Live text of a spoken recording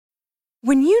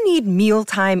When you need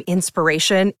mealtime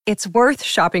inspiration, it's worth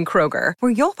shopping Kroger,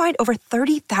 where you'll find over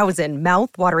 30,000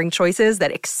 mouth-watering choices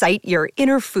that excite your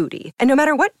inner foodie. And no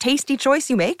matter what tasty choice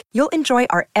you make, you'll enjoy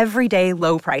our everyday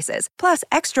low prices, plus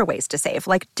extra ways to save,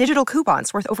 like digital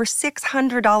coupons worth over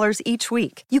 $600 each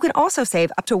week. You can also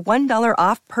save up to $1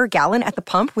 off per gallon at the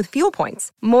pump with fuel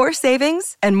points. More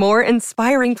savings and more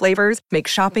inspiring flavors make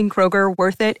shopping Kroger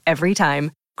worth it every time.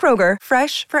 Kroger,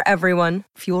 fresh for everyone.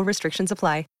 Fuel restrictions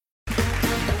apply.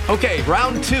 Okay,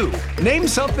 round two. Name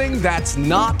something that's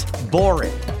not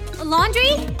boring. A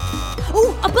laundry?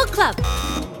 Ooh, a book club.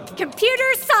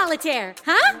 Computer solitaire,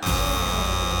 huh?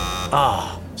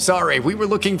 Ah, sorry, we were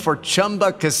looking for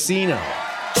Chumba Casino.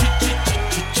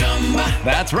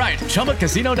 That's right,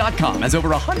 ChumbaCasino.com has over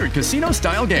 100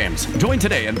 casino-style games. Join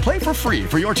today and play for free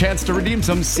for your chance to redeem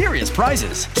some serious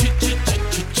prizes.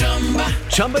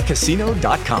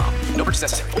 ChumbaCasino.com. No purchase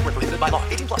necessary. Void where prohibited by law.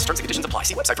 18 plus terms and conditions apply.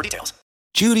 See website for details.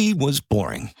 Judy was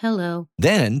boring. Hello.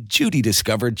 Then Judy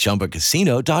discovered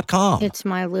ChumbaCasino.com. It's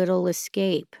my little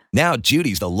escape. Now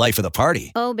Judy's the life of the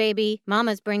party. Oh, baby,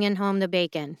 mama's bringing home the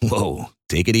bacon. Whoa,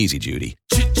 take it easy, Judy.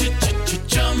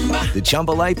 The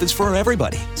Chumba life is for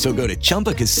everybody. So go to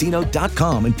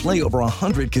ChumbaCasino.com and play over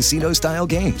 100 casino-style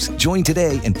games. Join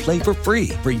today and play for free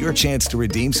for your chance to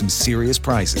redeem some serious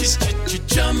prizes.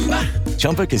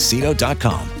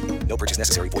 ChumbaCasino.com. No purchase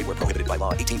necessary. Void where prohibited by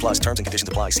law. 18 plus terms and conditions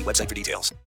apply. See website for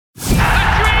details. The dream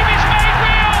is made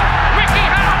real. Ricky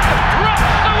Hatton rocks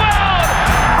the world.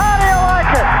 How do you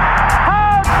like it?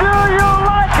 How do you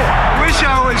like it? I wish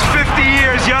I was 50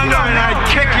 years younger and I'd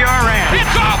kick your ass.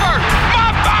 It's over.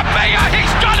 Mamma mia,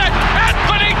 he's done it.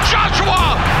 Anthony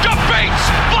Joshua defeats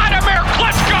Vladimir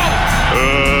Klitschko.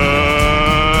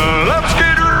 Let's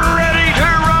get ready to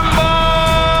rumble.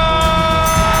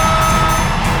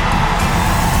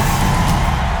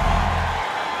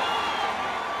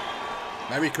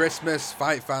 Merry Christmas,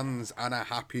 fight fans, and a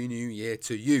Happy New Year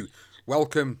to you.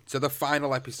 Welcome to the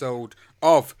final episode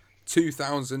of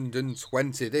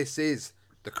 2020. This is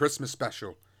the Christmas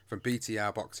special from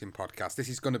BTR Boxing Podcast. This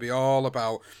is going to be all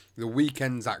about the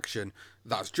weekend's action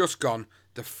that's just gone,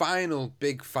 the final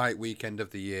big fight weekend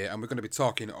of the year, and we're going to be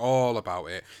talking all about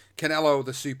it. Canelo,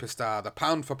 the superstar, the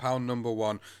pound for pound number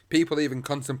one, people even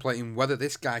contemplating whether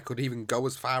this guy could even go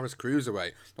as far as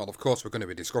cruiserweight. Well, of course, we're going to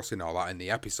be discussing all that in the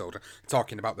episode,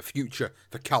 talking about the future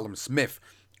for Callum Smith.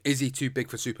 Is he too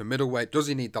big for super middleweight? Does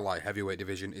he need the light heavyweight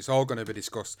division? It's all going to be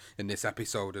discussed in this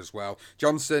episode as well.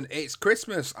 Johnson, it's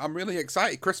Christmas. I'm really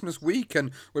excited. Christmas week,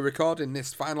 and we're recording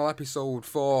this final episode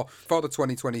for the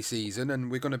 2020 season,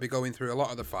 and we're going to be going through a lot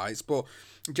of the fights. But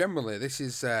generally, this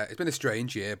is it's been a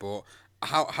strange year, but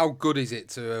how good is it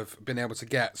to have been able to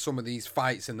get some of these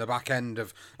fights in the back end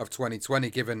of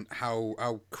 2020, given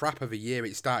how crap of a year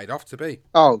it started off to be?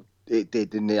 Oh, it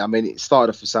did, didn't it? I mean, it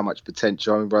started off with so much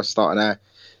potential. I remember us starting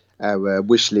our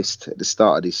wish list at the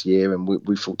start of this year, and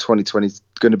we thought 2020 is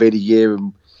going to be the year,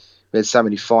 and we had so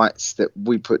many fights that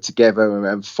we put together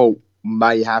and thought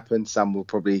may happen. Some were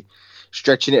probably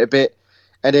stretching it a bit,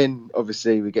 and then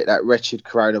obviously we get that wretched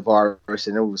coronavirus,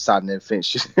 and all of a sudden everything's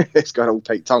just it's got all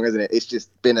Pete Tong, hasn't it? It's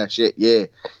just been a shit year.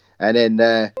 And then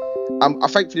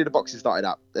thankfully the boxing started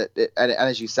up, and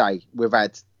as you say, we've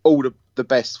had all the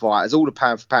best fighters, all the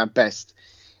pound for pound best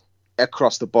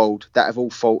across the board that have all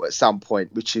fought at some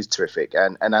point, which is terrific,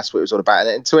 and that's what it was all about.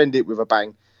 And to end it with a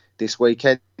bang this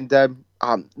weekend, no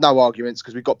arguments,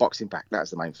 because we've got boxing back. That's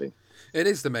the main thing. It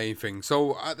is the main thing.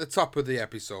 So at the top of the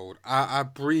episode, I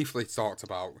briefly talked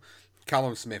about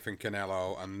Callum Smith and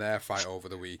Canelo and their fight over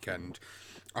the weekend.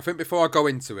 I think before I go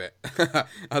into it,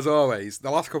 as always,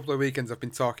 the last couple of weekends I've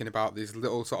been talking about these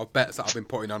little sort of bets that I've been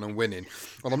putting on and winning.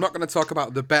 Well, I'm not going to talk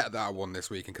about the bet that I won this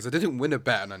weekend, because I didn't win a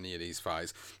bet on any of these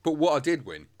fights. But what I did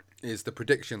win is the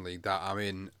prediction league that I'm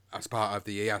in as part of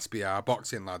the ESBR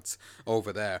boxing lads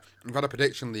over there. I've had a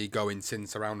prediction league going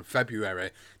since around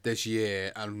February this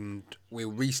year, and we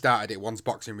restarted it once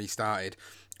boxing restarted.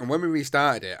 And when we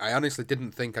restarted it, I honestly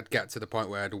didn't think I'd get to the point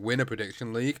where I'd win a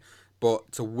prediction league.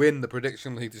 But to win the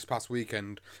prediction league this past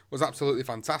weekend was absolutely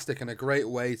fantastic, and a great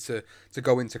way to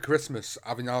go into Christmas.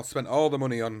 Having now spent all the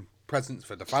money on presents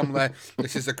for the family,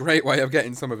 this is a great way of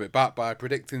getting some of it back by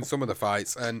predicting some of the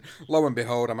fights. And lo and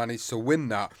behold, I managed to win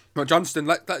that. But Johnston,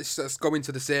 let's go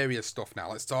into the serious stuff now.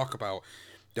 Let's talk about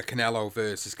the Canelo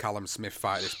versus Callum Smith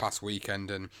fight this past weekend.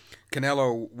 And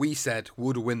Canelo, we said,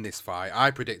 would win this fight.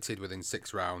 I predicted within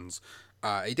 6 rounds.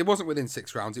 It wasn't within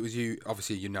 6 rounds. It was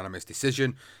obviously a unanimous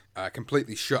decision.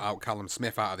 Completely shut out Callum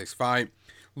Smith out of this fight.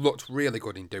 Looked really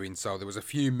good in doing so. There was a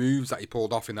few moves that he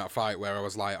pulled off in that fight where I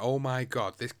was like, oh my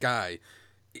God, this guy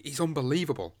he's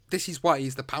unbelievable. This is why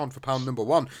he's the pound for pound number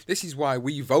one. This is why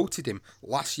we voted him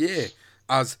last year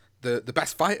as the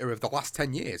best fighter of the last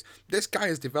 10 years. This guy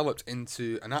has developed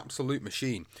into an absolute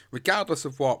machine, regardless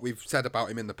of what we've said about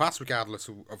him in the past, regardless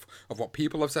of what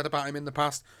people have said about him in the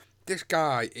past. This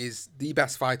guy is the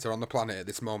best fighter on the planet at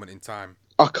this moment in time.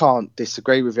 I can't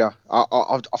disagree with you.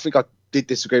 I think I did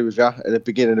disagree with you at the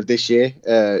beginning of this year,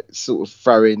 sort of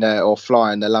throwing or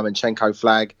flying the Lomachenko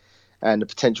flag and the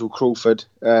potential Crawford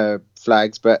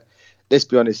flags. But let's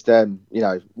be honest,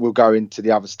 we'll go into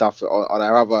the other stuff on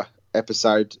our other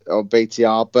episode on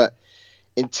BTR. But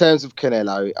in terms of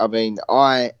Canelo, I mean,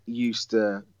 I used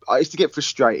to get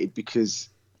frustrated because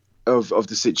of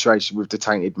the situation with the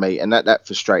tainted meat, and that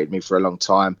frustrated me for a long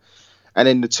time. And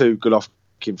in the two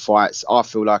Golovkin fights, I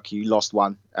feel like he lost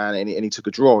one and he took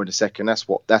a draw in the second.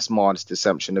 That's my honest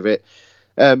assumption of it.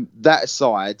 That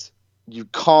aside, you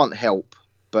can't help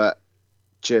but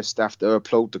just have to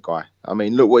applaud the guy. I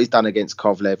mean, look what he's done against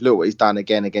Kovalev. Look what he's done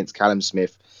again against Callum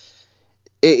Smith.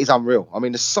 It is unreal. I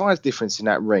mean, the size difference in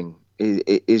that ring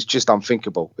is just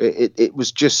unthinkable. It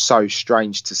was just so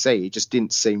strange to see. It just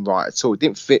didn't seem right at all. It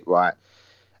didn't fit right.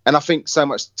 And I think so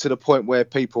much to the point where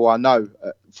people I know,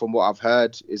 from what I've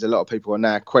heard, is a lot of people are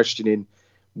now questioning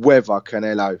whether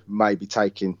Canelo may be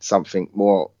taking something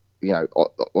more,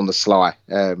 on the sly,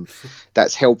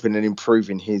 that's helping and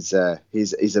improving his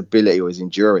ability or his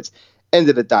endurance. End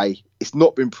of the day, it's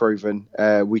not been proven.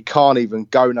 We can't even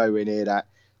go nowhere near that.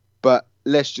 But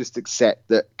let's just accept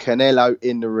that Canelo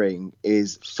in the ring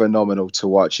is phenomenal to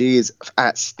watch. He is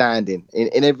outstanding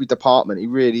in every department. He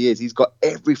really is. He's got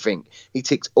everything. He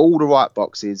ticks all the right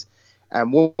boxes.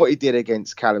 And what he did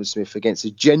against Callum Smith, against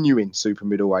a genuine super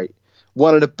middleweight,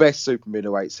 one of the best super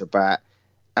middleweights about,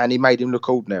 and he made him look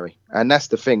ordinary. And that's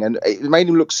the thing. And it made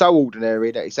him look so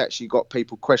ordinary that it's actually got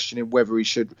people questioning whether he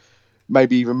should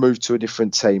maybe even move to a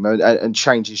different team and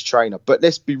change his trainer. But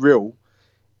let's be real.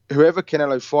 Whoever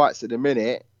Canelo fights at the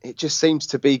minute, it just seems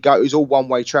to be it's all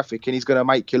one-way traffic, and he's going to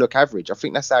make you look average. I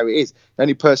think that's how it is. The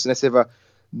only person that's ever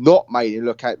not made him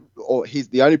look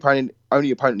the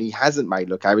only opponent he hasn't made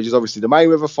look average is obviously the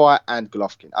Mayweather fight and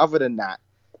Golovkin. Other than that,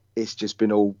 it's just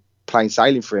been all plain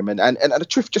sailing for him. And the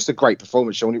truth, just a great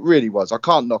performance, Sean. It really was. I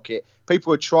can't knock it.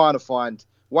 People are trying to find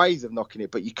ways of knocking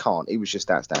it, but you can't. He was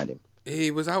just outstanding.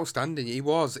 He was outstanding.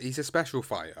 He's a special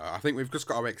fighter. I think we've just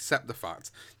got to accept the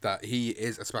fact that he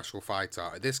is a special fighter.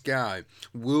 This guy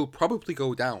will probably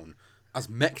go down as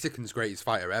Mexican's greatest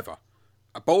fighter ever.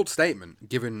 A bold statement,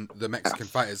 given the Mexican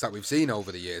fighters that we've seen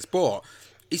over the years. But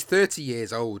he's 30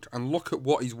 years old, and look at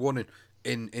what he's won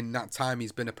in that time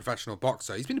he's been a professional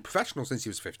boxer. He's been a professional since he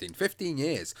was 15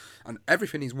 years, and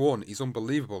everything he's won is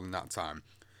unbelievable in that time.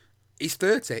 He's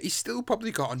 30. He's still probably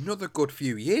got another good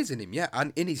few years in him, yeah,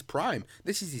 and in his prime.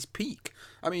 This is his peak.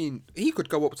 I mean, he could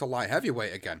go up to light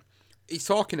heavyweight again. He's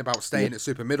talking about staying at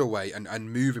super middleweight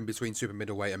and moving between super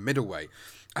middleweight and middleweight.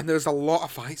 And there's a lot of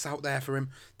fights out there for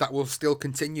him that will still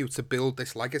continue to build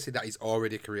this legacy that he's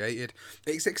already created.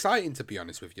 It's exciting, to be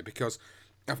honest with you, because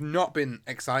I've not been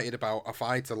excited about a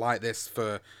fighter like this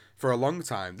for a long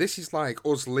time. This is like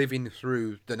us living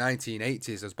through the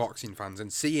 1980s as boxing fans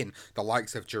and seeing the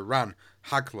likes of Duran,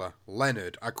 Hagler,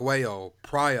 Leonard, Aguayo,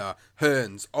 Pryor,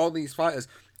 Hearns, all these fighters.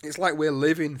 It's like we're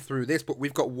living through this, but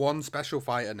we've got one special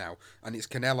fighter now, and it's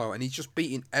Canelo, and he's just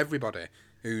beating everybody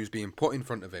who's being put in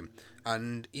front of him,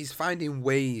 and he's finding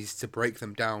ways to break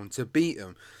them down, to beat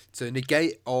them, to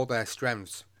negate all their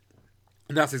strengths.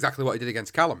 And that's exactly what he did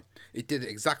against Callum. He did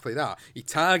exactly that. He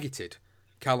targeted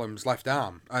Callum's left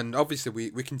arm, and obviously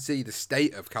we can see the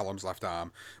state of Callum's left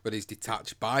arm with his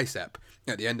detached bicep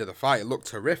at the end of the fight. It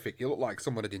looked horrific. It looked like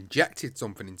someone had injected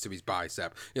something into his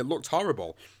bicep. It looked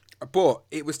horrible, but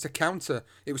it was to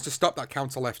stop that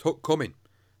counter left hook coming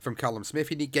from Callum Smith.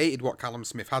 He negated what Callum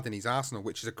Smith had in his arsenal,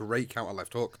 which is a great counter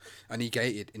left hook, and he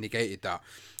negated that.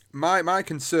 My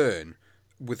concern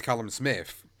with Callum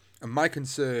Smith, and my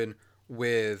concern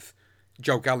with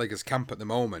Joe Gallagher's camp at the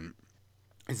moment,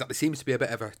 is that there seems to be a bit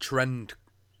of a trend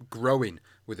growing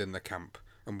within the camp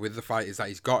and with the fighters that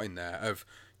he's got in there of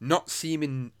not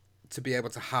seeming to be able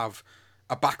to have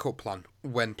a backup plan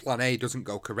when plan A doesn't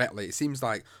go correctly. It seems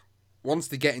like once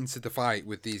they get into the fight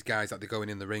with these guys that they're going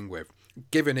in the ring with,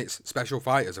 given it's special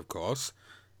fighters, of course,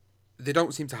 they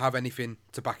don't seem to have anything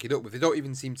to back it up with. They don't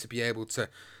even seem to be able to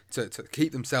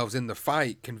keep themselves in the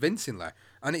fight convincingly.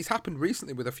 And it's happened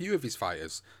recently with a few of his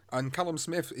fighters. And Callum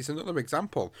Smith is another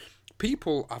example.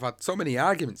 People have had so many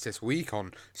arguments this week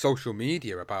on social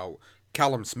media about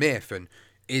Callum Smith and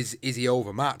is he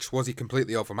overmatched? Was he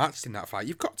completely overmatched in that fight?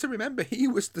 You've got to remember he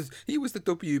was the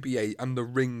WBA and the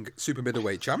ring super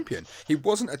middleweight champion. He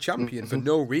wasn't a champion for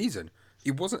no reason.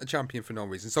 He wasn't a champion for no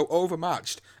reason. So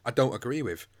overmatched, I don't agree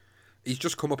with. He's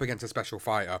just come up against a special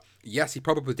fighter. Yes, he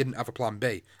probably didn't have a plan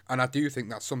B, and I do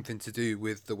think that's something to do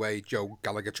with the way Joe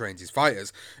Gallagher trains his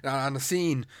fighters. And I've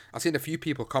seen a few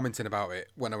people commenting about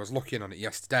it when I was looking on it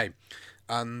yesterday,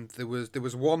 and there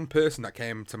was one person that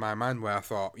came to my mind where I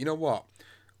thought, you know what,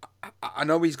 I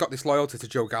know he's got this loyalty to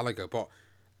Joe Gallagher, but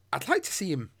I'd like to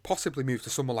see him possibly move to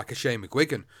someone like a Shane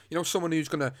McGuigan. You know, someone who's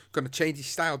gonna change his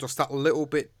style just that little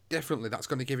bit differently. That's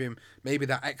going to give him maybe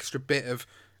that extra bit of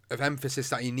emphasis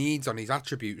that he needs on his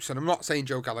attributes. And I'm not saying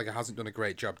Joe Gallagher hasn't done a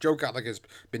great job. Joe Gallagher's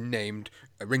been named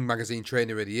a Ring Magazine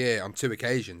Trainer of the Year on 2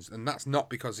 occasions, and that's not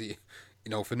because he,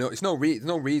 there's no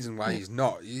reason why he's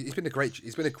not. He's been a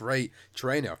great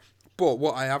trainer. But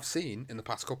what I have seen in the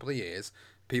past couple of years,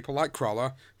 people like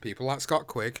Crawler, people like Scott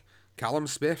Quigg, Callum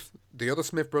Smith, the other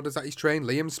Smith brothers that he's trained,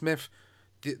 Liam Smith,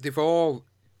 they've all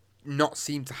not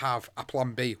seemed to have a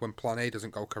plan B when plan A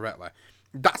doesn't go correctly.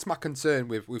 That's my concern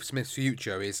with Smith's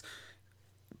future. Is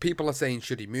people are saying,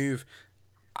 should he move?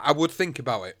 I would think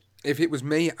about it. If it was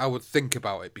me, I would think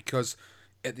about it, because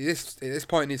at this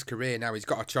point in his career now, he's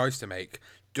got a choice to make.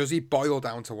 Does he boil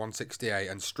down to 168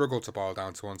 and struggle to boil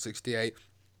down to 168?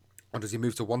 Or does he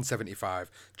move to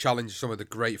 175, challenge some of the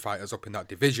great fighters up in that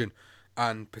division,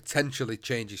 and potentially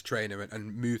change his trainer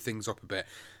and move things up a bit?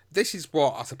 This is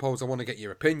what I suppose I want to get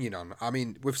your opinion on. I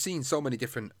mean, we've seen so many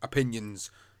different opinions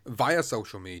via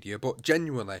social media, but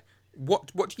genuinely,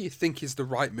 what do you think is the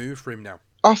right move for him now?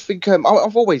 I think we've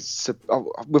always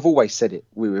said it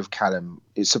with Callum.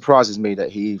 It surprises me that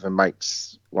he even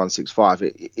makes 165.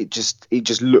 It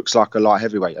just looks like a light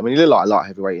heavyweight. I mean, he looked like a light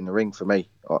heavyweight in the ring for me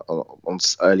on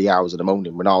early hours of the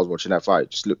morning when I was watching that fight. It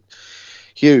just looked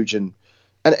huge, and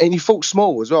he fought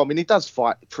small as well. I mean, he does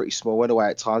fight pretty small anyway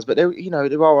at times, but there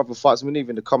are other fights. I mean,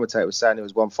 even the commentator was saying there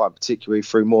was one fight particularly he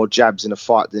threw more jabs in a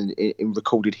fight than in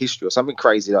recorded history or something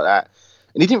crazy like that.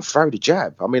 And he didn't throw the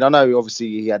jab. I mean, I know obviously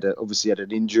he had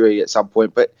an injury at some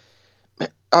point, but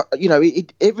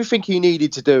everything he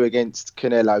needed to do against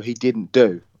Canelo, he didn't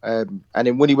do. And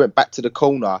then when he went back to the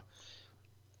corner,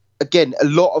 again, a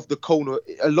lot of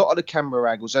the camera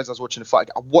angles, as I was watching the fight,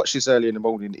 I watched this early in the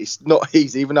morning. It's not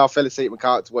easy, even though I fell asleep in my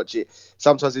car to watch it.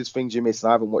 Sometimes there's things you miss, and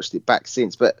I haven't watched it back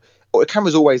since. But the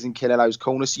camera's always in Canelo's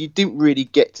corner, so you didn't really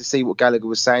get to see what Gallagher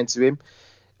was saying to him.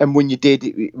 And when you did,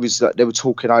 it was like they were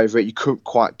talking over it. You couldn't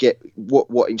quite get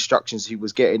what instructions he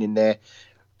was getting in there.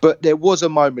 But there was a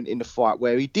moment in the fight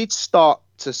where he did start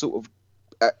to sort of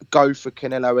go for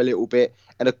Canelo a little bit.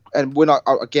 And when I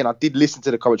did listen to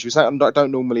the commentary, something I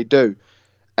don't normally do.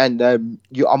 And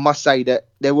I must say that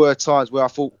there were times where I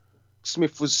thought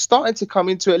Smith was starting to come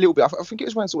into it a little bit. I think it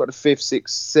was around sort of the 5th,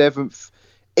 6th, 7th.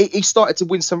 He started to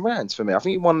win some rounds for me. I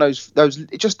think he won those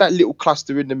just that little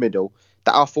cluster in the middle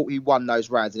that I thought he won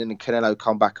those rounds, and then Canelo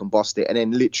come back and bossed it, and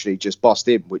then literally just bossed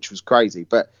him, which was crazy.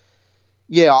 But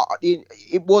yeah,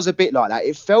 it was a bit like that.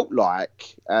 It felt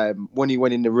like when he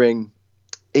went in the ring,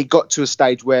 it got to a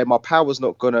stage where my power's I'm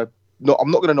not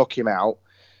gonna knock him out,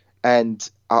 and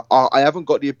I haven't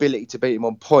got the ability to beat him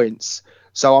on points,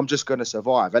 so I'm just gonna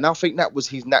survive. And I think that was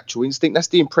his natural instinct. That's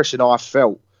the impression I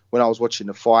felt when I was watching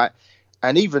the fight.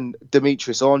 And even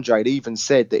Demetrius Andrade even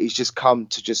said that he's just come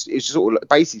to it's just sort of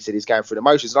basically said he's going through the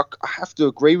motions. And I have to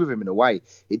agree with him in a way.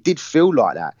 It did feel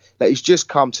like that he's just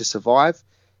come to survive.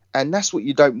 And that's what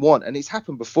you don't want. And it's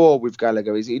happened before with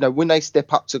Gallagher. Is when they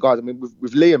step up to guys. I mean,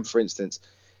 with Liam, for instance,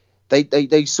 they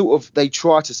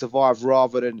try to survive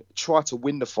rather than try to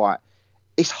win the fight.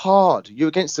 It's hard. You're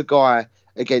against a guy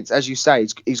as you say,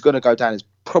 he's going to go down as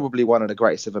probably one of the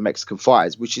greatest ever Mexican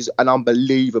fighters, which is an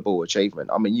unbelievable achievement.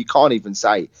 I mean, you can't even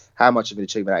say how much of an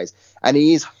achievement that is. And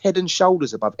he is head and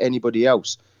shoulders above anybody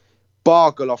else,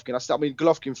 bar Golovkin. I mean,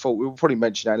 Golovkin fought, we'll probably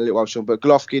mention that in a little while, Sean, but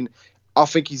Golovkin, I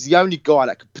think he's the only guy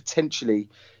that could potentially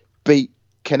beat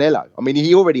Canelo. I mean,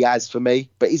 he already has for me,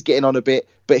 but he's getting on a bit.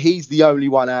 But he's the only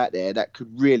one out there that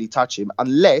could really touch him,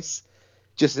 unless,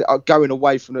 just going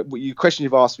away from the question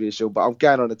you've asked me, Sean, but I'm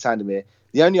going on a tandem here.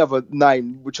 The only other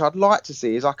name which I'd like to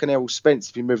see is like an Errol Spence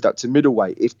if he moved up to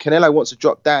middleweight. If Canelo wants to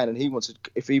drop down and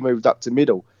if he moved up to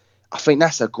middle, I think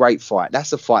that's a great fight.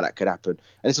 That's a fight that could happen.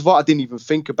 And it's a fight I didn't even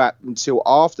think about until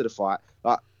after the fight,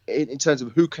 like in terms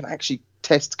of who can actually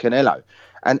test Canelo.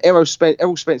 And Errol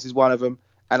Spence is one of them.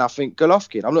 And I think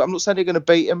Golovkin. I'm not saying they're going to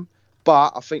beat him,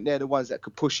 but I think they're the ones that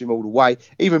could push him all the way.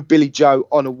 Even Billy Joe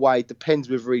on a way, depends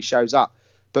whether he shows up.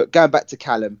 But going back to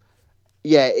Callum,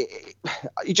 yeah,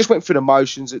 he just went through the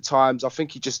motions at times. I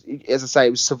think as I say, it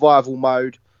was survival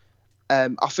mode. I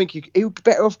think he would be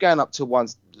better off going up to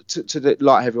the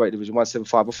light heavyweight division,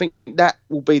 175. I think that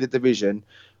will be the division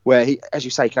where he, as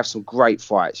you say, can have some great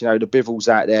fights. The Bivens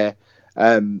out there,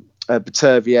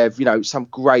 Beterbiev, some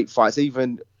great fights.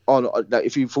 Even on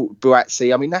if you thought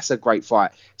Buatsi, I mean, that's a great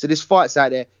fight. So there's fights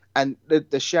out there. And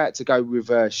the shout to go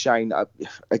with Shane,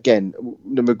 again,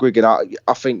 the McGuigan,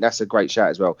 I think that's a great shout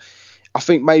as well. I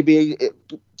think maybe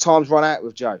time's run out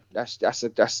with Joe. That's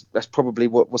probably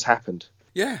what's happened.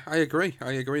 Yeah, I agree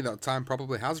that time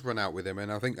probably has run out with him,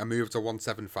 and I think a move to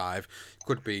 175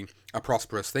 could be a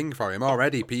prosperous thing for him.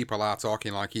 Already people are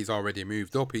talking like he's already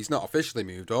moved up. He's not officially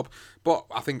moved up, but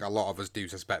I think a lot of us do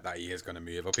suspect that he is going to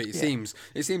move up. It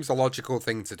seems a logical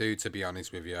thing to do, to be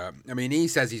honest with you. I mean, he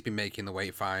says he's been making the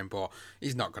weight fine, but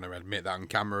he's not going to admit that on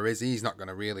camera, is he? He's not going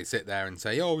to really sit there and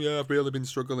say, oh yeah, I've really been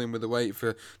struggling with the weight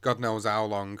for God knows how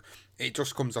long. It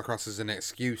just comes across as an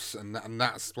excuse, and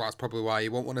that's probably why he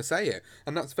won't want to say it,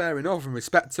 and that's fair enough, and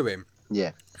respect to him.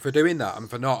 Yeah, for doing that and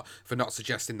for not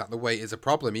suggesting that the weight is a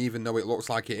problem, even though it looks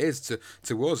like it is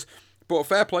to us. But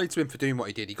fair play to him for doing what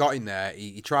he did. He got in there.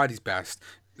 He tried his best.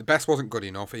 The best wasn't good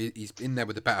enough. He's in there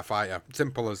with a better fighter.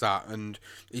 Simple as that. And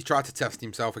he tried to test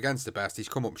himself against the best. He's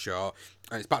come up short,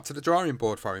 and it's back to the drawing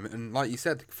board for him. And like you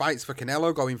said, fights for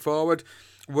Canelo going forward.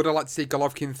 Would I like to see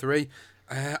Golovkin 3?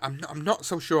 I'm not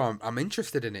so sure I'm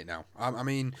interested in it now. I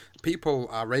mean, people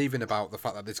are raving about the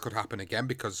fact that this could happen again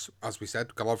because, as we said,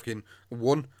 Golovkin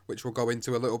won, which we'll go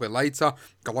into a little bit later.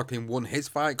 Golovkin won his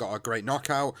fight, got a great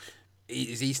knockout.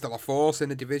 Is he still a force in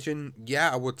the division?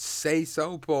 Yeah, I would say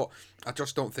so, but I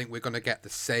just don't think we're going to get the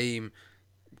same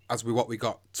as what we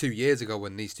got 2 years ago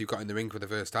when these two got in the ring for the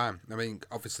first time. I mean,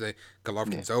 obviously,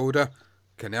 Golovkin's older.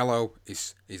 Canelo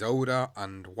is older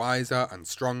and wiser and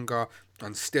stronger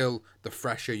and still the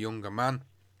fresher, younger man.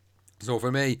 So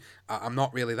for me, I'm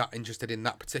not really that interested in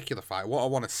that particular fight. What I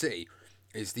want to see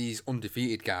is these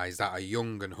undefeated guys that are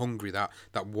young and hungry, that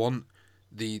want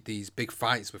these big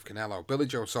fights with Canelo. Billy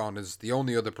Joe Saunders, the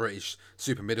only other British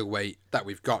super middleweight that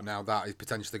we've got now that is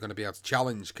potentially going to be able to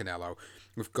challenge Canelo.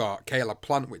 We've got Caleb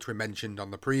Plant, which we mentioned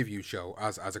on the preview show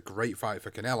as a great fight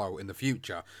for Canelo in the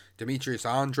future. Demetrius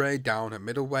Andre down at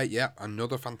middleweight, yeah,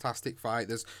 another fantastic fight.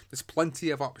 There's plenty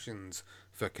of options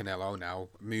for Canelo now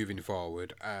moving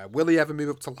forward. Will he ever move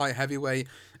up to light heavyweight?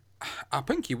 I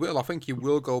think he will. I think he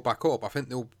will go back up. I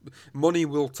think money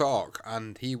will talk,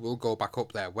 and he will go back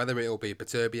up there. Whether it'll be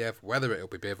Beterbiev, whether it'll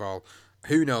be Bivol,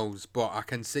 who knows? But I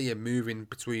can see him moving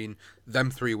between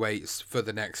them three weights for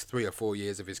the next 3 or 4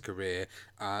 years of his career.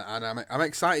 And I'm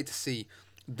excited to see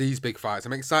these big fights.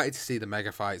 I'm excited to see the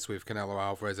mega fights with Canelo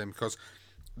Alvarez, because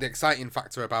the exciting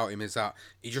factor about him is that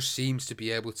he just seems to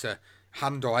be able to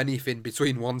handle anything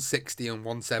between 160 and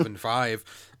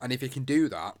 175. And if he can do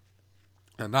that,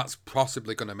 and that's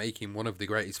possibly going to make him one of the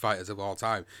greatest fighters of all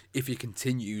time if he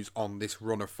continues on this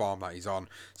run of form that he's on.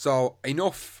 So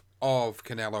enough of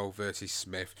Canelo versus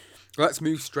Smith. Let's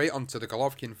move straight on to the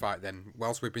Golovkin fight then,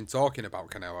 whilst we've been talking about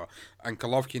Canelo. And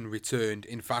Golovkin returned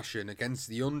in fashion against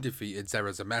the undefeated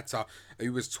Zera Zameta,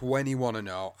 who was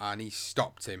 21-0, and he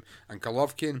stopped him. And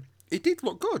Golovkin, he did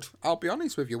look good. I'll be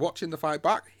honest with you, watching the fight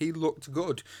back, he looked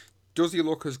good. Does he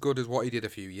look as good as what he did a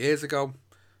few years ago?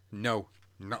 No.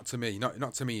 Not to me.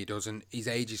 Not to me he doesn't. His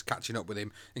age is catching up with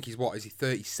him. I think is he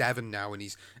 37 now,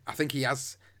 and I think he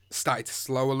has started to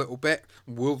slow a little bit.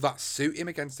 Will that suit him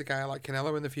against a guy like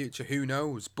Canelo in the future? Who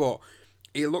knows? But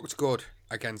he looked good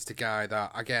against a guy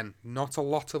that, again, not a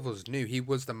lot of us knew. He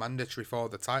was the mandatory for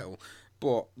the title,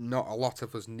 but not a lot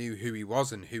of us knew who he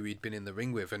was and who he'd been in the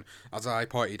ring with. And as I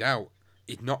pointed out,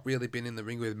 he'd not really been in the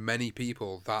ring with many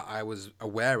people that I was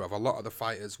aware of. A lot of the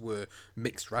fighters were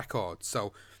mixed records.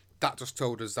 So that just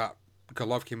told us that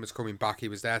Golovkin was coming back. He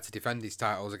was there to defend his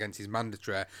titles against his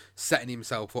mandatory, setting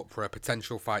himself up for a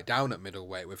potential fight down at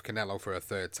middleweight with Canelo for a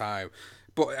third time.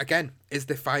 But again, is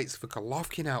there fights for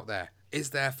Golovkin out there? Is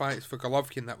there fights for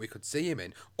Golovkin that we could see him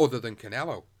in other than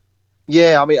Canelo?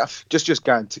 Yeah, I mean, just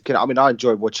going to Canelo. I mean, I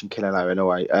enjoyed watching Canelo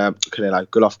anyway.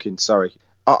 Golovkin, sorry.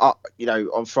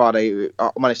 On Friday,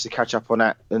 I managed to catch up on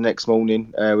that the next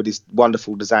morning with this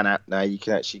wonderful DAZN app. Now you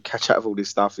can actually catch up with all this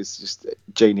stuff. It's just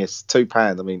genius.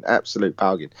 £2. I mean, absolute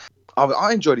bargain.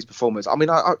 I enjoyed his performance. I mean,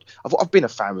 I've been a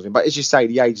fan of him, but as you say,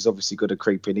 the age is obviously going to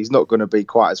creep in. He's not going to be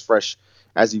quite as fresh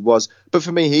as he was. But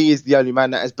for me, he is the only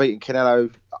man that has beaten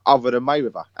Canelo other than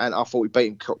Mayweather, and I thought he beat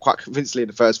him quite convincingly in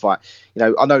the first fight.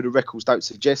 I know the records don't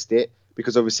suggest it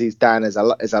because obviously it's down as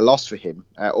a loss for him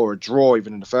or a draw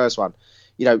even in the first one.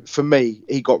 For me,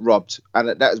 he got robbed. And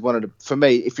that is one of for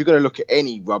me, if you're going to look at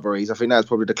any robberies, I think that's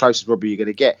probably the closest robbery you're going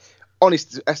to get.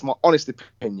 That's my honest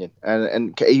opinion.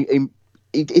 And he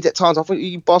at times, I think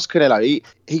he bossed Canelo.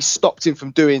 He stopped him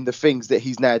from doing the things that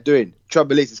he's now doing.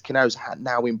 Trouble is Canelo's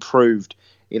now improved.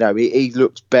 He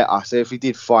looks better. So if he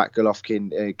did fight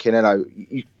Golovkin, Canelo,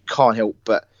 you can't help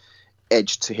but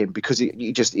edge to him because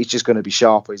he's just going to be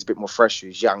sharper. He's a bit more fresher.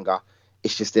 He's younger.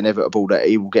 It's just inevitable that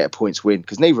he will get a points win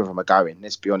because neither of them are going.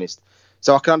 Let's be honest.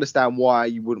 So I can understand why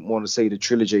you wouldn't want to see the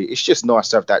trilogy. It's just nice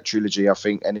to have that trilogy, I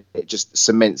think, and it just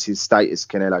cements his status,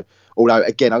 Canelo. Although,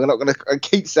 again, I'm not going to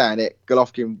keep saying it.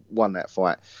 Golovkin won that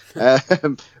fight.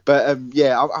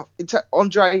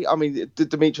 Andre, I mean,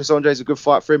 Demetrius Andre is a good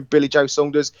fight for him. Billy Joe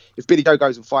Saunders. If Billy Joe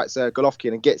goes and fights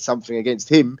Golovkin and gets something against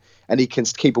him and he can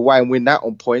keep away and win that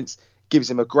on points, gives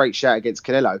him a great shout against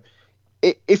Canelo.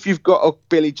 If you've got a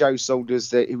Billy Joe Saunders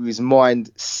that his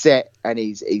mind set and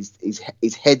his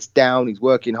head's down, he's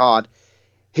working hard,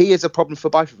 he is a problem for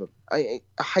both of them. I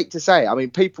hate to say it. I mean,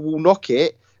 people will knock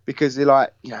it because they're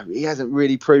like, he hasn't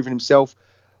really proven himself,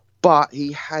 but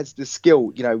he has the skill.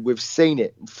 We've seen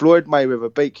it. Floyd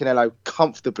Mayweather beat Canelo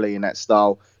comfortably in that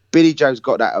style. Billy Joe's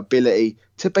got that ability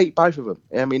to beat both of them.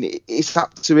 I mean, it's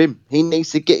up to him. He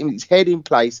needs to get his head in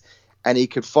place and he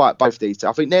could fight both these two.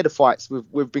 I think they're the fights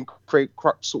we've been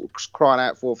sort of crying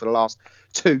out for the last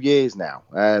 2 years now,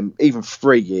 even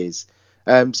 3 years.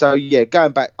 Going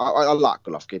back, I like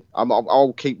Golovkin.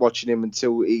 I'll keep watching him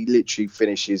until he literally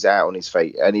finishes out on his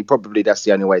feet, and that's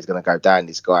the only way he's going to go down,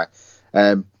 this guy.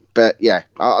 But yeah,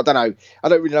 I don't know. I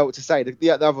don't really know what to say.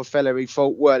 The other fella he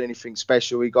fought weren't anything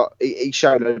special. He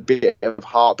showed a bit of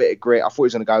heart, a bit of grit. I thought he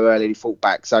was going to go early. He fought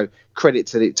back. So credit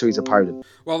to his opponent.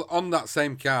 Well, on that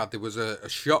same card, there was a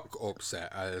shock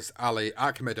upset as Ali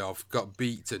Akhmedov got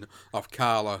beaten off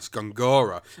Carlos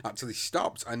Gongora. Actually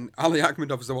stopped, and Ali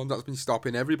Akhmedov is the one that's been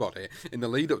stopping everybody in the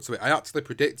lead up to it. I actually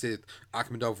predicted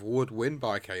Akhmedov would win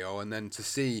by KO, and then to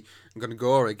see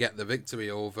Gongora get the victory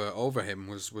over him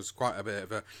was quite a bit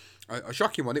of a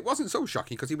shocking one. It wasn't so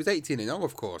shocking because he was 18-0,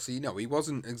 of course. He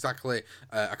wasn't exactly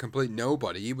a complete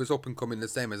nobody. He was up and coming the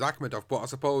same as Akhmedov, but I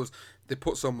suppose they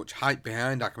put so much hype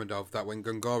behind Akhmedov that when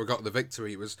Gongora got the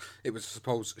victory, it was I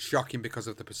suppose shocking because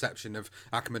of the perception of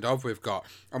Akhmedov we've got.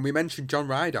 And we mentioned John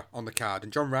Ryder on the card,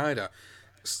 and John Ryder,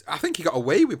 I think he got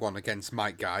away with one against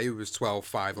Mike Guy, who was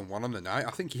 12-5-1 on the night.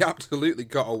 I think he absolutely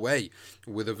got away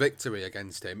with a victory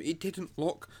against him. He didn't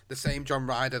look the same John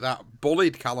Ryder that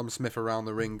bullied Callum Smith around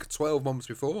the ring 12 months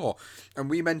before. And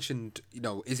we mentioned,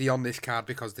 is he on this card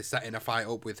because they're setting a fight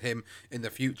up with him in the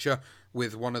future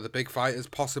with one of the big fighters,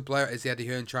 possibly? Is Eddie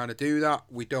Hearn trying to do that?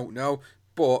 We don't know.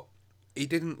 But he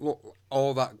didn't look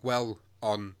all that well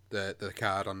on the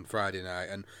card on Friday night.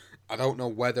 And I don't know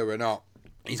whether or not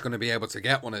he's going to be able to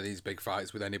get one of these big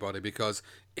fights with anybody because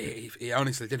he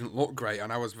honestly didn't look great,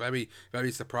 and I was very,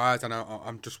 very surprised, and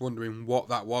I'm just wondering what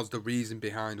that was, the reason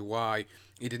behind why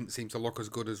he didn't seem to look as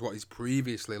good as what he's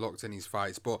previously looked in his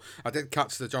fights. But I did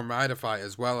catch the John Ryder fight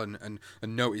as well and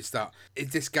noticed that, is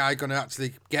this guy going to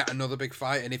actually get another big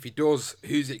fight, and if he does,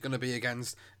 who's it going to be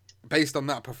against? Based on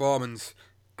that performance,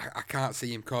 I can't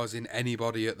see him causing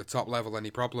anybody at the top level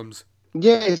any problems.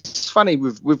 Yeah, it's funny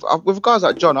with guys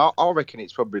like John. I reckon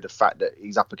it's probably the fact that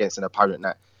he's up against an opponent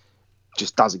that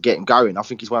just doesn't get him going. I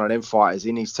think he's one of them fighters.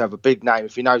 He needs to have a big name.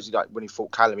 If he knows, like when he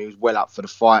fought Callum, he was well up for the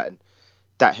fight, and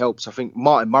that helps. I think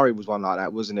Martin Murray was one like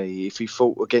that, wasn't he? If he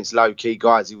fought against low key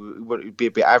guys, he would be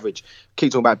a bit average.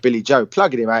 Keep talking about Billy Joe,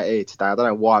 plugging him out here today. I don't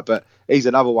know why, but he's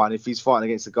another one. If he's fighting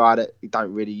against a guy that he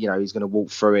don't really, he's going to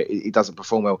walk through it, he doesn't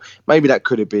perform well. Maybe that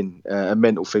could have been a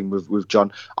mental thing with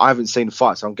John. I haven't seen the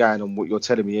fight, so I'm going on what you're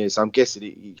telling me here. So I'm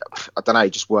guessing I don't know,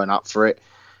 he just weren't up for it.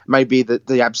 Maybe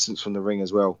the absence from the ring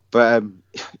as well. But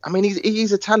I mean,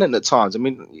 he's a talent at times. I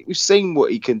mean, we've seen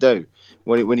what he can do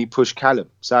when he pushed Callum.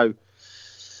 So.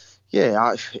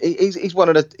 Yeah, he's one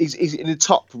of the he's in the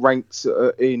top ranks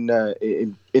in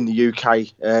the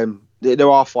UK.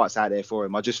 There are fights out there for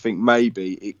him. I just think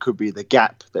maybe it could be the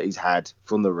gap that he's had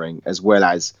from the ring, as well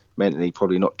as mentally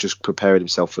probably not just preparing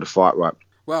himself for the fight right.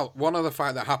 Well, one other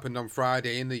fight that happened on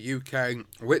Friday in the UK,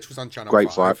 which was on Channel 5.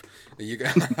 Great fight.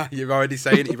 You're already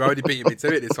saying it. You've already beaten me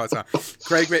to it this fight.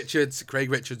 Craig Richards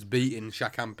beating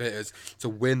Shakan Peters to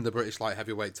win the British light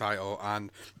heavyweight title. And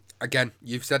again,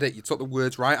 you've said it. You took the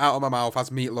words right out of my mouth. As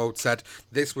Meatloaf said,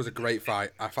 this was a great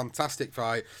fight, a fantastic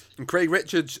fight. And Craig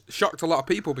Richards shocked a lot of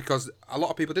people because a lot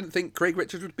of people didn't think Craig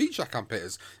Richards would beat Shakan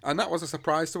Peters. And that was a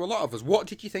surprise to a lot of us. What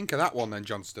did you think of that one then,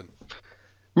 Johnston?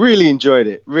 Really enjoyed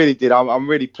it. Really did. I'm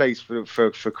really pleased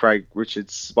for Craig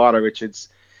Richards, Spider Richards.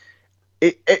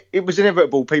 It was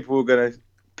inevitable. People were going to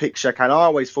pick Shakan. I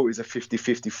always thought it was a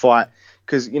 50-50 fight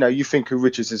because, you think who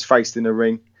Richards has faced in the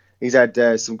ring. He's had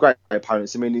some great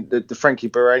opponents. I mean, the Frankie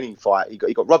Bereni fight, he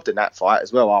got robbed in that fight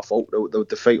as well, I thought, the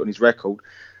defeat on his record.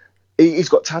 He's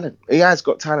got talent. He has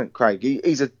got talent, Craig.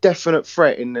 He's a definite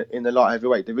threat in the light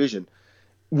heavyweight division.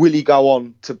 Will he go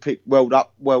on to pick world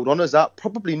honours up?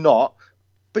 Probably not.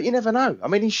 But you never know. I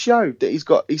mean, he showed that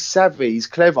he's savvy, he's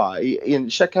clever. And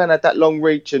Shakan had that long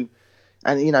reach, and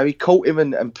he caught him,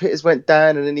 and Peters went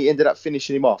down, and then he ended up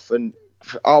finishing him off. And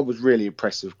I was really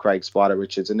impressed with Craig Spider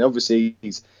Richards, and obviously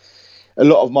a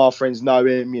lot of my friends know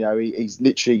him. He's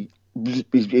literally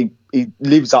he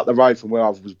lives up the road from where I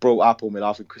was brought up all my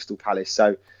life in Crystal Palace.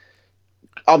 So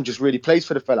I'm just really pleased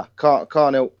for the fella.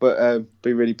 Can't help but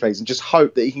be really pleased, and just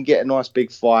hope that he can get a nice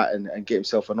big fight and get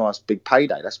himself a nice big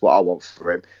payday. That's what I want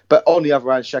for him. But on the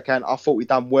other hand, Shakan, I thought he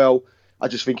done well. I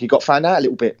just think he got found out a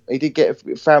little bit. He did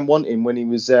get found wanting when he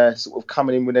was sort of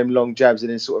coming in with them long jabs,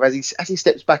 and then sort of as he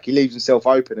steps back, he leaves himself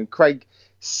open. And Craig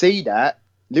see that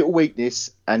little weakness,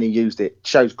 and he used it.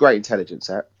 Shows great intelligence,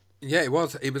 that. Yeah, it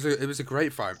was. It was a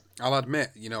great fight. I'll admit,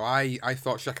 I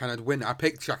thought Shakan would win. I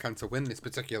picked Shakan to win this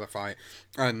particular fight,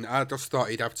 and I just thought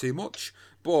he'd have too much.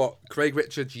 But Craig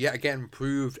Richards yet again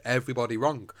proved everybody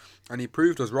wrong, and he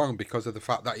proved us wrong because of the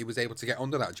fact that he was able to get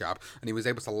under that jab and he was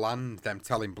able to land them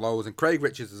telling blows. And Craig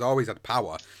Richards has always had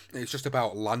power. It's just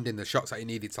about landing the shots that he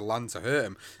needed to land to hurt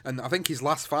him. And I think his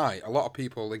last fight, a lot of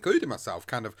people, including myself,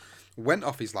 kind of went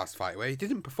off his last fight where he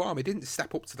didn't perform. He didn't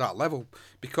step up to that level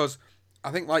because I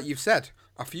think, like you've said,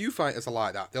 a few fighters are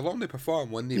like that. They'll only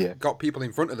perform when they've got people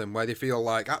in front of them where they feel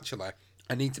like, actually,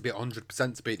 I need to be at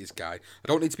 100% to beat this guy. I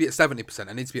don't need to be at 70%.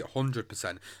 I need to be at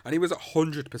 100%. And he was at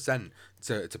 100%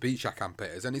 to beat Shakan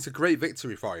Peters. And it's a great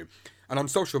victory for him. And on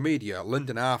social media,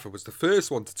 Lyndon Arthur was the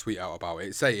first one to tweet out about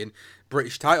it, saying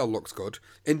British title looks good,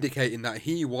 indicating that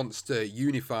he wants to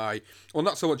unify, well,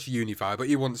 not so much unify, but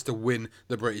he wants to win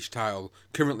the British title,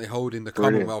 currently holding the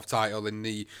Commonwealth title in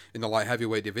the light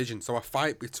heavyweight division. So a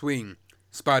fight between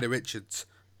Spider Richards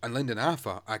and Lyndon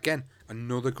Arthur, again,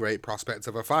 another great prospect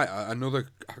of a fight,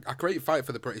 a great fight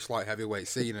for the British light heavyweight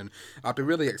scene, and I'd be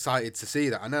really excited to see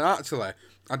that. And then actually,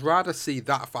 I'd rather see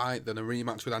that fight than a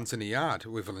rematch with Anthony Yard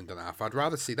with Lyndon Arthur. I'd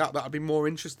rather see that. That'd be more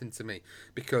interesting to me,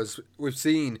 because we've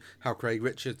seen how Craig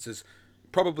Richards has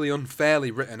probably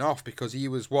unfairly written off because he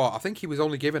was I think he was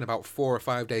only given about 4 or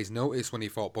 5 days notice when he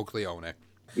fought Buglioni.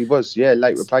 He was,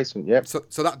 late replacement, yeah.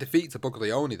 So that defeat to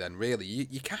Buglioni then, really,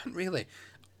 you can't really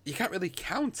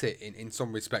count it in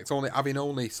some respects,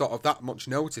 having sort of that much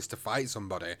notice to fight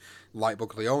somebody like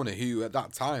Buglioni, who at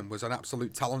that time was an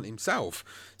absolute talent himself.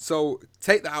 So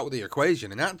take that out of the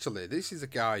equation, and actually this is a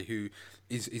guy who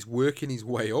is working his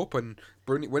way up and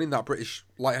winning that British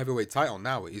light heavyweight title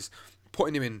now. Is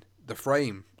putting him in the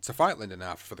frame to fight Lyndon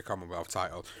Arthur for the Commonwealth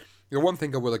title. The one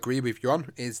thing I will agree with you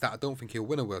on is that I don't think he'll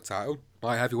win a world title.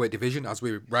 My heavyweight division, as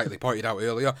we rightly pointed out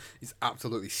earlier, is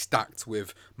absolutely stacked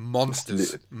with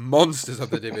monsters of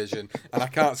the division, and I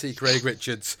can't see Craig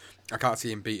Richards. I can't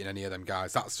see him beating any of them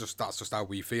guys. That's just how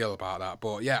we feel about that.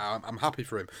 But yeah, I'm happy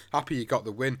for him. Happy he got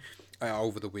the win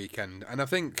over the weekend, and I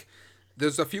think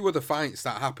there's a few other fights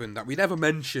that happened that we never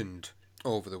mentioned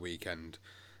over the weekend.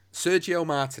 Sergio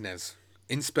Martinez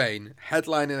in Spain,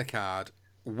 headlining a card,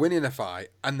 winning a fight,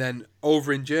 and then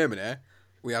over in Germany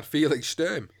we had Felix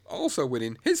Sturm also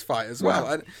winning his fight as well.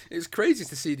 Wow. And it's crazy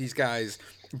to see these guys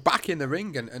back in the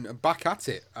ring and back at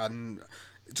it, and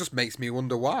it just makes me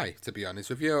wonder why, to be honest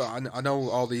with you. I know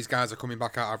all these guys are coming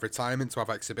back out of retirement to have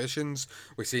exhibitions.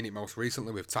 We've seen it most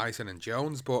recently with Tyson and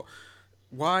Jones, but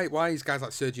why is guys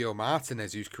like Sergio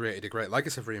Martinez, who's created a great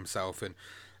legacy for himself? And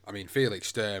I mean, Felix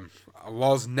Sturm, I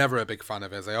was never a big fan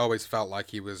of his. I always felt like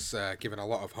he was given a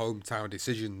lot of hometown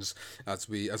decisions, as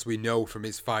we know from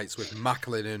his fights with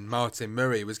Macklin and Martin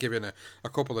Murray. He was given a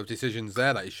couple of decisions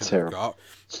there that he shouldn't have got.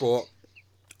 But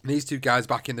these two guys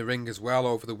back in the ring as well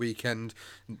over the weekend,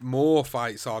 more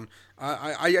fights on.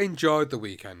 I enjoyed the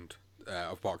weekend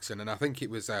of boxing, and I think it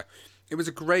was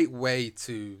a great way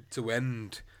to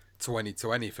end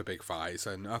 2020 for big fights.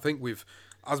 And I think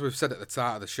as we've said at the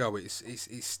start of the show, it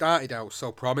started out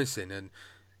so promising, and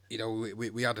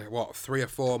we had 3 or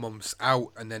 4 months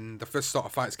out, and then the first sort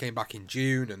of fights came back in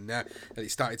June, and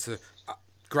it started to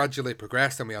gradually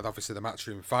progress. And we had obviously the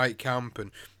Matchroom Fight Camp,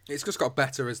 and it's just got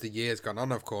better as the year's gone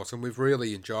on, of course, and we've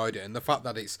really enjoyed it. And the fact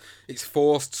that it's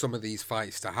forced some of these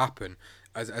fights to happen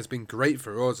has been great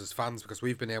for us as fans, because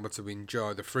we've been able to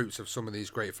enjoy the fruits of some of these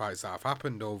great fights that have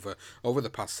happened over the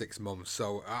past 6 months.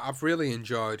 So I've really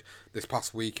enjoyed this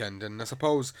past weekend, and I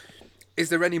suppose, is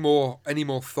there any more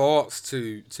thoughts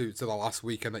to the last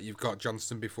weekend that you've got,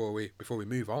 Johnston, before we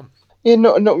move on? Yeah,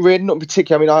 not really, not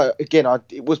particularly. I mean,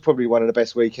 it was probably one of the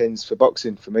best weekends for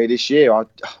boxing for me this year.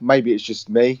 Maybe it's just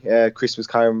me. Christmas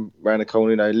came around the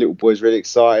corner. Little boy's really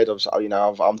excited.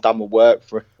 I'm done with work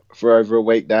for over a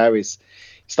week now.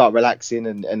 Start relaxing,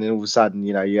 and then all of a sudden,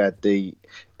 you had the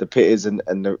Peters and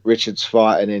the Richards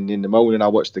fight, and then in the morning I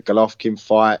watched the Golovkin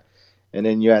fight, and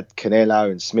then you had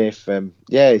Canelo and Smith.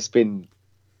 It's been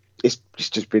it's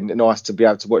just been nice to be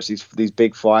able to watch these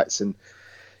big fights, and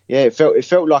yeah, it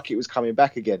felt like it was coming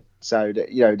back again. So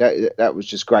that was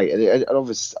just great, and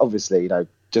obviously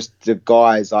just the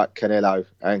guys like Canelo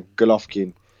and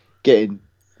Golovkin getting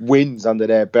wins under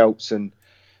their belts, and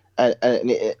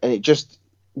it just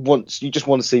want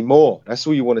to see more. That's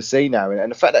all you want to see now.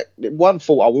 And the fact that one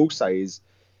thought I will say is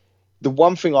the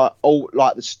one thing like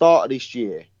the start of this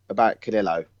year about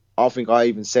Canelo. I think I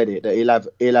even said it that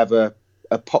he'll have a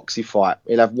epoxy fight.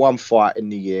 He'll have one fight in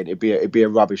the year, and it'd be a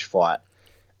rubbish fight.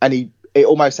 And it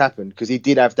almost happened because he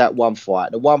did have that one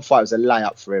fight. The one fight was a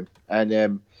layup for him,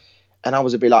 and I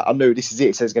was a bit like, I knew this is it.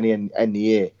 It says it's going to end the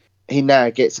year. He now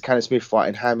gets the Cannon Smith fight,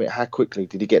 and how quickly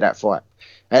did he get that fight?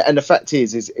 And the fact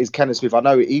is Cannon Smith, I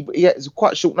know he had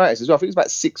quite short notice as well. I think it was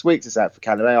about 6 weeks or so for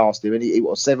Cannon. They asked him, and he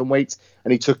was 7 weeks,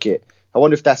 and he took it. I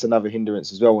wonder if that's another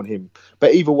hindrance as well on him.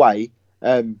 But either way,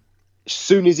 as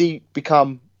soon as he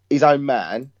become his own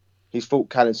man, he's fought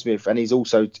Cannon Smith, and he's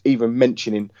also even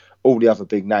mentioning all the other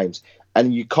big names.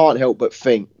 And you can't help but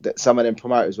think that some of them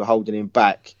promoters were holding him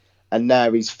back. And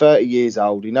now he's 30 years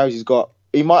old. He knows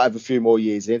he might have a few more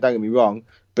years in, don't get me wrong,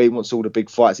 but he wants all the big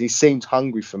fights. He seems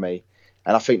hungry for me.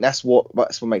 And I think that's what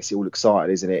makes it all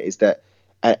exciting, isn't it? Is that,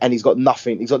 and he's got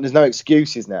nothing. There's no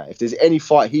excuses now. If there's any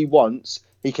fight he wants,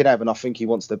 he can have, and I think he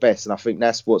wants the best. And I think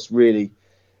that's what's really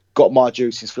got my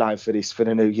juices flowing for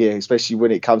the new year, especially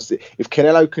when it comes to, if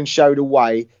Canelo can show the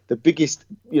way, the biggest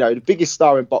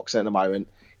star in boxing at the moment,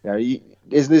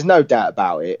 there's no doubt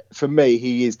about it. For me,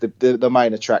 he is the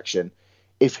main attraction.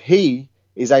 If he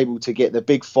is able to get the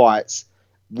big fights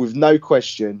with no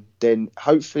question, then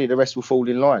hopefully the rest will fall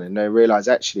in line and they realise,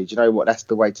 actually, do you know what, that's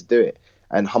the way to do it.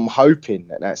 And I'm hoping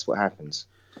that that's what happens.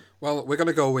 Well, we're going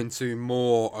to go into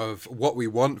more of what we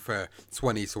want for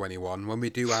 2021 when we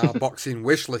do our boxing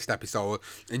wish list episode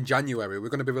in January. We're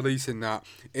going to be releasing that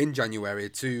in January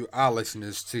to our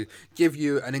listeners to give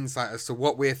you an insight as to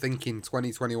what we're thinking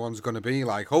 2021 is going to be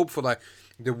like. Hopefully,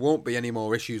 there won't be any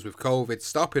more issues with COVID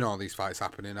stopping all these fights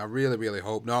happening. I really, really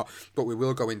hope not. But we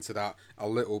will go into that a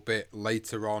little bit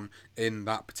later on in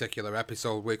that particular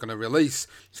episode we're going to release.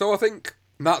 So I think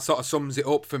that sort of sums it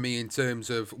up for me in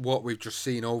terms of what we've just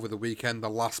seen over the weekend, the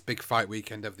last big fight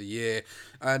weekend of the year.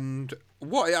 And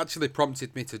what it actually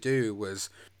prompted me to do was,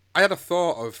 I had a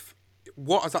thought of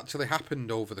what has actually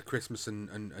happened over the Christmas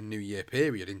and New Year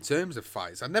period in terms of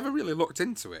fights. I never really looked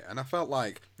into it, and I felt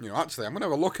like, actually, I'm going to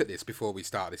have a look at this before we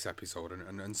start this episode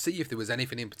and see if there was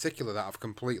anything in particular that I've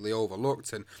completely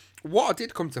overlooked. And what I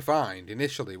did come to find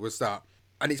initially was that,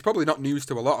 and it's probably not news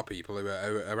to a lot of people who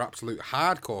are absolute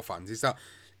hardcore fans, is that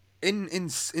in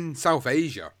South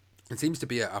Asia, there seems to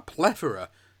be a plethora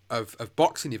of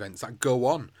boxing events that go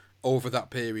on over that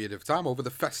period of time, over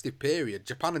the festive period.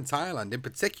 Japan and Thailand in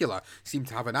particular seem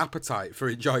to have an appetite for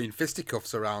enjoying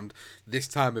fisticuffs around this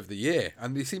time of the year,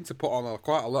 and they seem to put on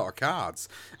quite a lot of cards.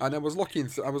 And I was looking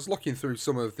through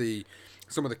some of the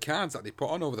cards that they put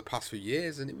on over the past few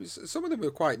years, and some of them were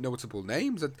quite notable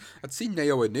names. I'd seen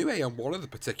Naoya Inoue on one of the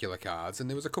particular cards, and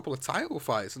there was a couple of title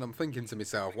fights, and I'm thinking to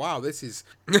myself, wow, this is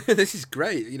this is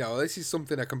great. This is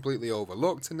something I completely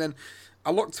overlooked. And then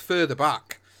I looked further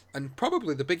back, and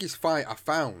probably the biggest fight I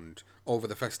found over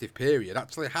the festive period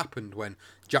actually happened when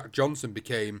Jack Johnson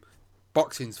became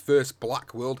boxing's first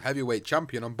black world heavyweight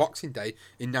champion on Boxing Day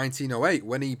in 1908,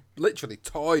 when he literally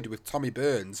toyed with Tommy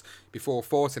Burns before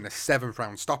forcing a 7th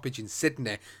round stoppage in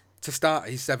Sydney to start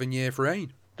his 7-year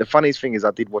reign. The funniest thing is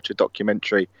I did watch a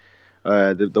documentary,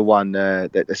 the one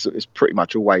that is pretty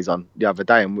much always on the other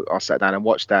day, and I sat down and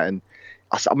watched that, and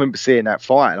I remember seeing that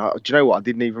fight, and do you know what? I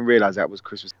didn't even realise that was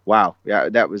Christmas. Wow, yeah,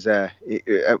 that was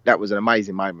an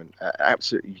amazing moment,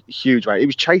 absolutely huge. Right, he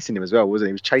was chasing him as well, wasn't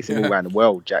he? He was chasing him all around the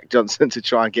world, Jack Johnson, to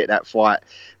try and get that fight.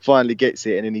 Finally gets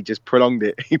it, and then he just prolonged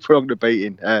it. He prolonged the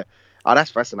beating.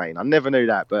 That's fascinating. I never knew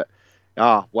that, but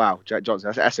wow, Jack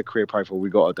Johnson. That's a career profile we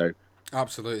got to do.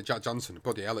 Absolutely, Jack Johnson.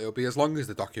 Bloody hell, it'll be as long as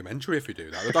the documentary if you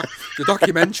do that. The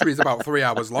documentary is about 3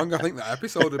 hours long. I think that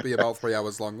episode would be about 3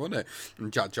 hours long, wouldn't it?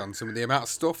 And Jack Johnson, with the amount of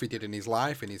stuff he did in his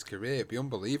life, in his career, it'd be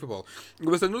unbelievable. There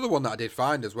was another one that I did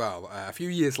find as well. A few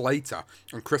years later,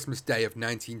 on Christmas Day of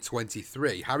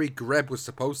 1923, Harry Greb was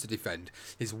supposed to defend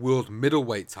his world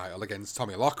middleweight title against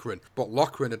Tommy Loughran, but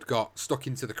Loughran had got stuck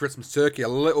into the Christmas turkey a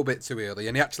little bit too early,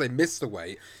 and he actually missed the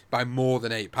weight by more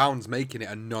than 8 pounds, making it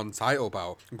a non-title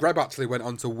bout. Greb actually went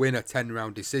on to win a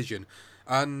 10-round decision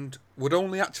and would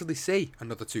only actually see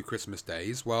another 2 Christmas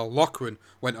days, while Loughran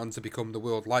went on to become the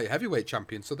world light heavyweight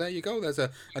champion. So there you go, there's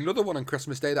another one on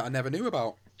Christmas Day that I never knew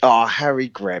about. Harry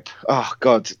Greb,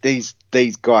 God, these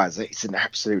guys, it's an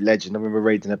absolute legend. I remember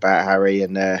reading about Harry,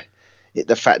 and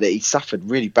the fact that he suffered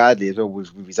really badly as well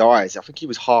with his eyes. I think he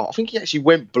was half. I think he actually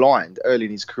went blind early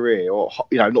in his career, or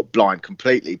not blind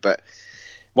completely, but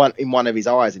one of his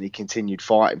eyes, and he continued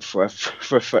fighting for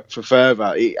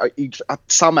further. He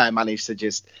somehow managed to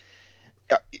just.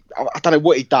 I don't know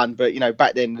what he'd done, but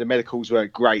back then the medicals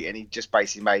weren't great, and he just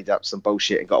basically made up some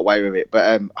bullshit and got away with it.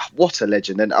 But what a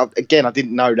legend! And again, I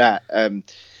didn't know that.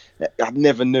 I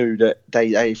never knew that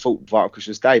they fought right on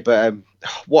Christmas Day. But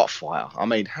what a fighter! I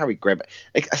mean, Harry Greb.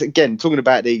 Again, talking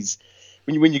about these,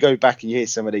 when you go back and you hear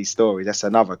some of these stories, that's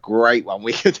another great one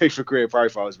we could do for career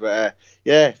profiles. But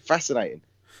yeah, fascinating.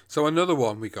 So another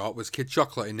one we got was Kid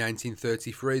Chocolate in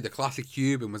 1933. The classic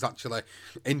Cuban was actually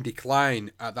in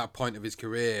decline at that point of his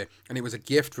career, and it was a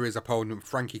gift for his opponent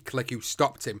Frankie Click, who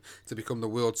stopped him to become the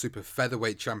world super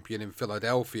featherweight champion in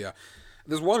Philadelphia.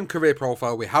 There's one career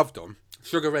profile we have done,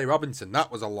 Sugar Ray Robinson.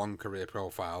 That was a long career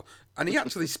profile, and he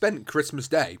actually spent Christmas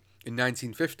Day in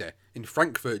 1950 in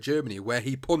Frankfurt, Germany, where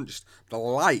he punched the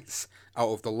lights out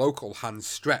of the local Hans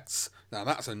Stretz. Now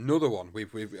that's another one.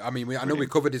 I know we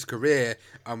covered his career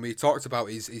and we talked about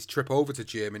his trip over to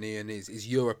Germany and his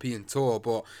European tour,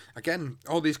 but again,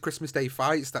 all these Christmas Day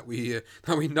fights that we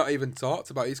not even talked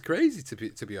about is crazy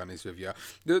to be honest with you.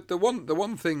 The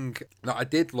one thing that I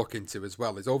did look into as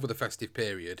well is over the festive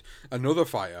period, another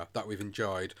fighter that we've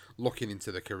enjoyed looking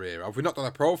into the career of. We've not done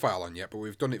a profile on yet, but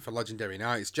we've done it for Legendary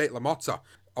Nights. Jake LaMotta.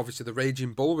 Obviously, the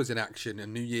Raging Bull was in action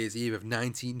on New Year's Eve of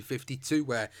 1952,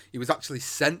 where he was actually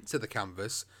sent to the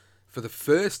canvas for the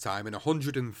first time in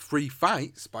 103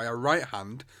 fights by a right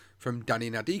hand from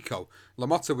Danny Nadico.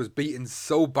 LaMotta was beaten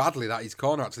so badly that his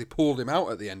corner actually pulled him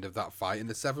out at the end of that fight in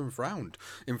the 7th round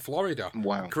in Florida.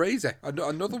 Wow. Crazy.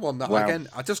 Another one that, again,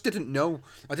 I just didn't know.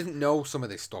 I didn't know some of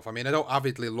this stuff. I mean, I don't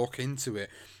avidly look into it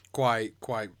quite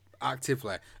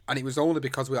actively, and it was only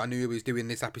because I knew he was doing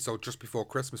this episode just before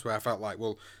Christmas where I felt like,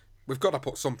 well, we've got to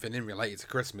put something in related to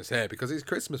Christmas here because it's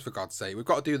Christmas, for God's sake. We've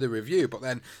got to do the review, but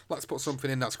then let's put something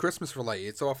in that's Christmas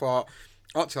related. So I thought,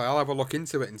 actually, I'll have a look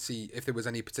into it and see if there was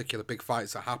any particular big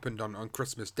fights that happened on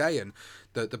Christmas Day. And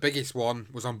the biggest one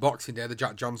was on Boxing Day, the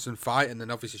Jack Johnson fight, and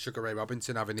then obviously Sugar Ray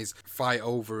Robinson having his fight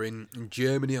over in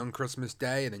Germany on Christmas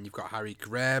Day. And then you've got Harry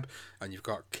Greb and you've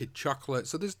got Kid Chocolate.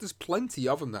 So there's plenty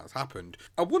of them that's happened.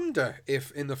 I wonder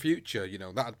if in the future,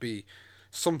 that'd be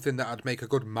something that'd make a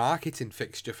good marketing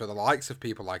fixture for the likes of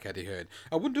people like Eddie Hearn.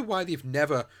 I wonder why they've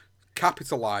never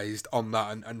capitalised on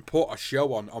that and put a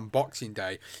show on Boxing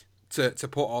Day to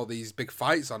put all these big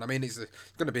fights on. I mean, it's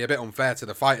going to be a bit unfair to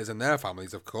the fighters and their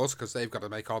families, of course, because they've got to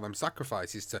make all them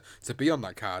sacrifices to be on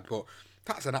that card. But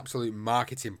that's an absolute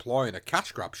marketing ploy and a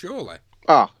cash grab, surely.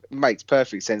 It makes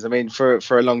perfect sense. I mean, for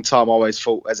a long time, I always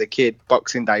thought as a kid,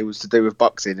 Boxing Day was to do with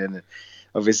boxing, and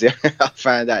obviously I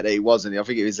found out that it wasn't. I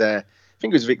think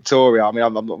it was Victoria. I mean,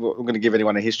 I'm not going to give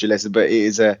anyone a history lesson, but it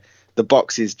is the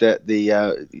boxes that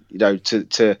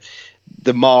to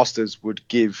the masters would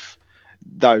give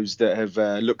those that have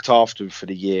looked after them for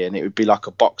the year, and it would be like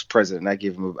a box present, and they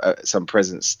give them some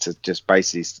presents to just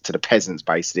basically to the peasants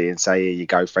basically, and say, here you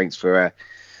go, thanks for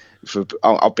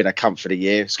I've been a cunt for the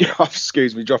year.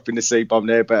 Excuse me, dropping the C-bomb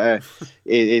there, but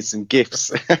here's some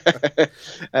gifts.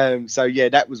 So yeah,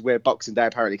 that was where Boxing Day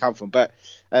apparently come from. But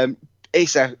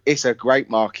it's a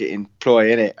great marketing ploy,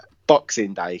 isn't it?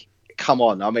 Boxing Day. Come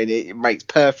on, I mean, it makes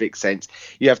perfect sense.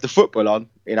 You have the football on.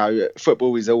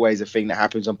 Football is always a thing that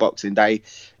happens on Boxing Day.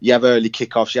 You have early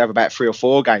kickoffs. You have about 3 or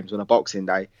 4 games on a Boxing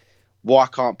Day. Why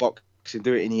can't boxing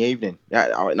do it in the evening?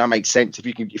 That makes sense. If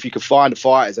you can find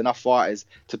enough fighters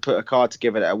to put a card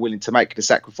together that are willing to make the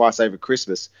sacrifice over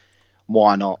Christmas,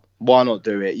 why not? Why not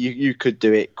do it? You could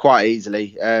do it quite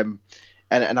easily. And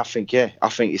I think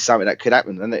it's something that could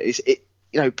happen.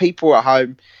 And people at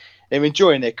home, they're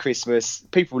enjoying their Christmas.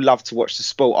 People love to watch the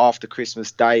sport after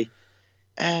Christmas Day.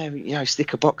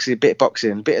 Stick a bit of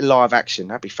boxing, a bit of live action.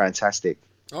 That'd be fantastic.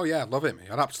 Oh yeah, love it,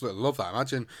 mate. I'd absolutely love that.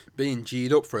 Imagine being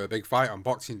G'd up for a big fight on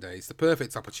Boxing Day. It's the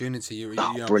perfect opportunity.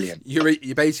 Brilliant.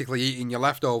 You're basically eating your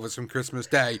leftovers from Christmas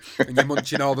Day, and you're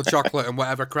munching all the chocolate and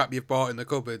whatever crap you've bought in the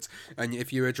cupboards. And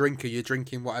if you're a drinker, you're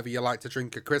drinking whatever you like to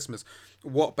drink at Christmas.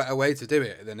 What better way to do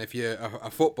it than if you're a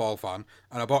football fan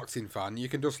and a boxing fan? You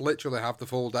can just literally have the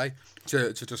full day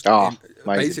to just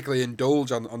basically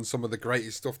indulge on some of the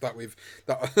greatest stuff that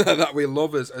we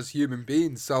love as human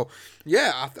beings. So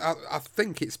yeah, I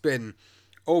think it's been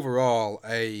overall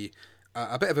a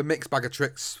bit of a mixed bag of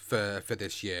tricks for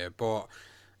this year, but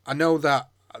I know that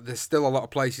there's still a lot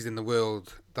of places in the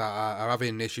world that are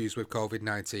having issues with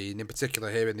COVID-19. In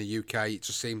particular, here in the UK, it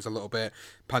just seems a little bit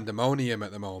pandemonium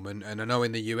at the moment. And I know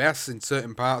in the US, in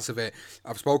certain parts of it,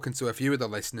 I've spoken to a few of the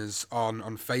listeners on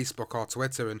Facebook or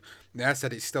Twitter, and they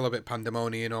said it's still a bit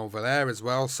pandemonium over there as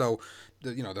well. So,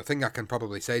 the thing I can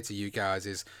probably say to you guys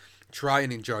is, try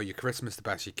and enjoy your Christmas the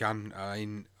best you can. I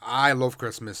mean, I love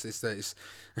Christmas. It's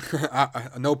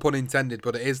no pun intended,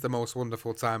 but it is the most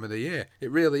wonderful time of the year.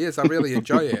 It really is. I really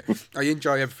enjoy it. I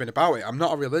enjoy everything about it. I'm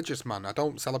not a religious man. I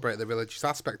don't celebrate the religious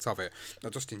aspect of it. I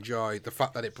just enjoy the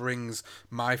fact that it brings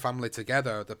my family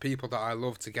together, the people that I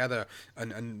love together,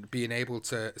 and being able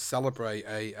to celebrate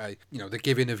the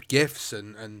giving of gifts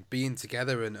and being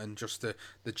together and just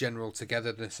the general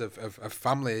togetherness of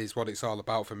family is what it's all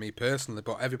about for me personally.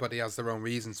 But everybody has their own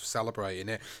reasons for celebrating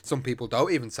it. Some people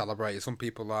don't even celebrate it. Some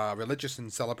people are religious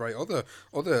and celebrate other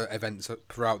events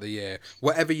throughout the year.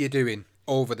 Whatever you're doing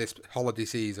over this holiday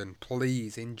season,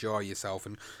 please enjoy yourself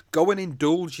and go and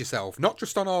indulge yourself, not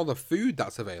just on all the food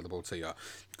that's available to you.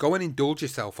 Go and indulge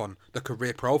yourself on the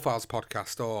Career Profiles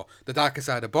podcast or the Darker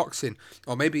Side of Boxing,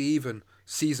 or maybe even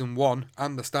Season 1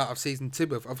 and the start of Season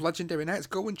 2 of Legendary Nights.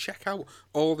 Go and check out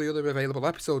all the other available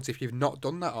episodes if you've not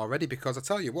done that already, because I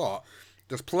tell you what,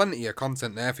 there's plenty of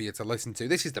content there for you to listen to.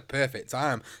 This is the perfect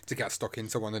time to get stuck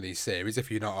into one of these series if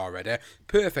you're not already.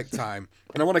 Perfect time.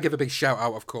 And I want to give a big shout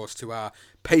out, of course, to our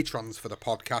patrons for the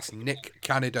podcast: Nick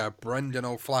Canada, Brendan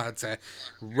O'Flaherty,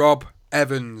 Rob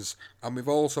Evans, and we've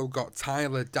also got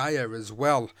Tyler Dyer as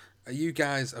well. You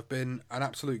guys have been an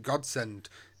absolute godsend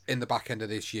in the back end of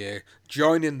this year,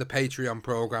 joining the Patreon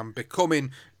program,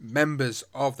 becoming members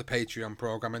of the Patreon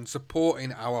program and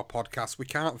supporting our podcast. We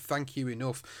can't thank you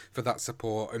enough for that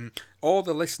support. And all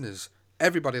the listeners,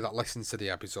 everybody that listens to the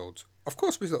episodes, of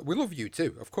course we love you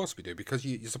too, of course we do, because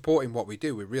you're supporting what we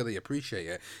do. We really appreciate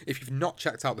it. If you've not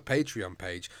checked out the Patreon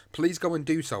page, please go and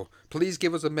do so. Please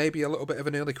give us maybe a little bit of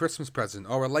an early Christmas present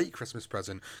or a late Christmas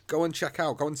present. Go and check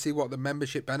out, go and see what the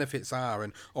membership benefits are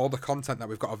and all the content that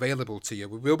we've got available to you.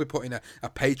 We will be putting a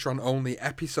Patreon only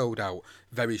episode out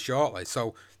very shortly,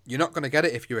 so you're not going to get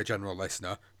it if you're a general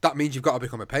listener. That means you've got to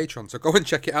become a patron. So go and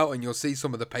check it out and you'll see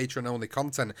some of the Patreon-only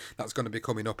content that's going to be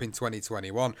coming up in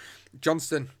 2021.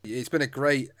 Johnston, it's been a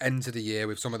great end to the year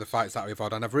with some of the fights that we've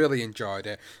had, and I've really enjoyed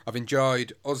it. I've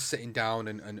enjoyed us sitting down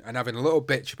and having a little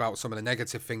bitch about some of the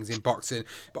negative things in boxing,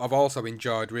 but I've also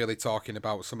enjoyed really talking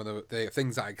about some of the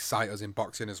things that excite us in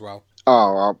boxing as well.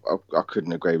 Oh, I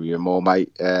couldn't agree with you more,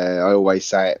 mate. I always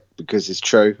say it because it's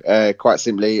true. Quite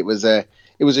simply, it was a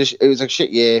shit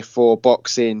year for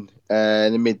boxing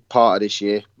in the mid part of this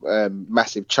year.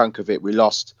 Massive chunk of it we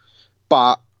lost,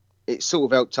 but it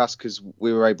sort of helped us because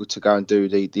we were able to go and do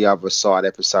the other side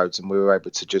episodes, and we were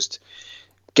able to just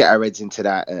get our heads into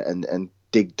that and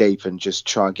dig deep and just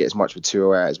try and get as much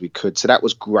material out as we could. So that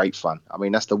was great fun. I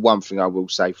mean, that's the one thing I will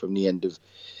say from the end of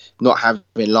not having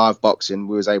live boxing.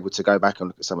 We was able to go back and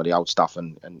look at some of the old stuff,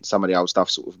 and some of the old stuff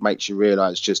sort of makes you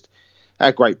realise just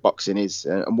how great boxing is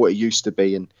and what it used to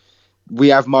be. And we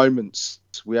have moments,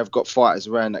 we have got fighters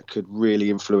around that could really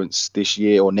influence this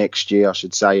year, or next year I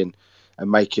should say, and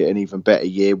make it an even better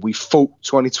year. We thought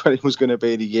 2020 was going to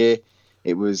be the year.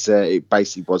 It was it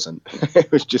basically wasn't.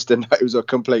 It was a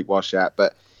complete washout,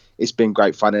 but it's been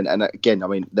great fun. And again, I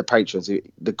mean, the patrons,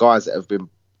 the guys that have been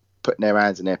putting their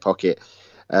hands in their pocket,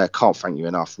 can't thank you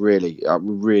enough. Really,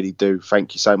 we really do.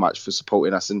 Thank you so much for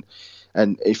supporting us,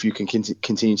 and if you can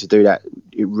continue to do that,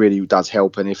 it really does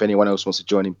help. And if anyone else wants to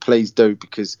join in, please do,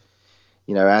 because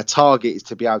our target is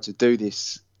to be able to do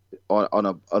this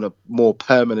on a more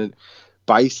permanent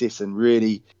basis and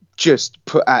really just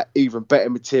put out even better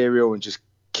material and just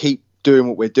keep doing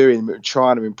what we're doing. We're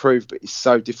trying to improve, but it's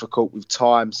so difficult with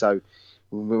time. So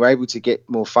when we're able to get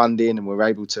more funding and we're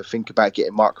able to think about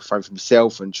getting a microphone for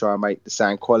myself and try and make the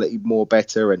sound quality more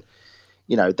better, and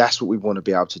that's what we want to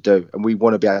be able to do, and we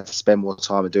want to be able to spend more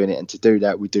time doing it. And to do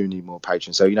that, we do need more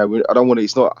patrons. So I don't want to.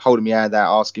 It's not holding me hand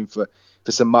out asking for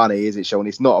some money, is it, Sean?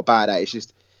 It's not about that. It's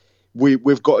just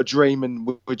we've got a dream,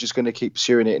 and we're just going to keep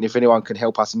pursuing it. And if anyone can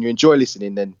help us and you enjoy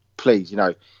listening, then please,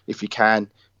 if you can,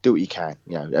 do what you can.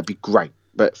 That'd be great.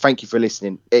 But thank you for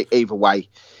listening. Either way,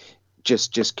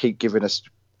 just keep giving us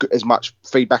as much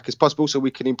feedback as possible so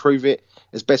we can improve it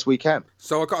as best we can.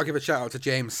 So I've got to give a shout out to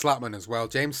James Slatman as well.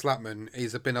 James Slatman,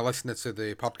 he's been a listener to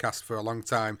the podcast for a long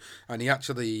time, and he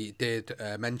actually did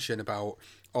mention about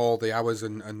all the hours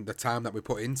and the time that we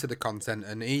put into the content,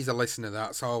 and he's a listener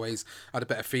that's always had a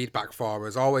bit of feedback for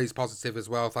us, always positive as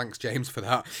well. Thanks, James, for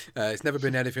that. It's never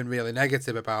been anything really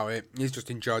negative about it. He's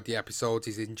just enjoyed the episodes,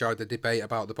 he's enjoyed the debate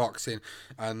about the boxing,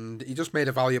 and he just made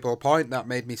a valuable point that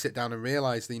made me sit down and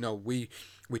realise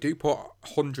that we do put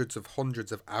hundreds of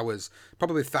hours,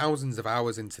 probably thousands of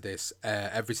hours into this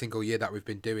every single year that we've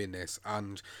been doing this.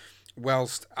 And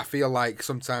whilst I feel like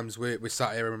sometimes we're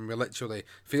sat here and we literally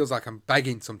feels like I'm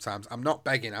begging sometimes, I'm not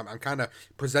begging. I'm kind of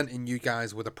presenting you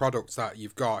guys with a product that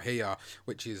you've got here,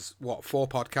 which is, 4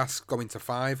 podcasts going to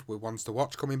 5 with Ones to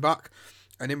Watch coming back.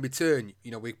 And in return,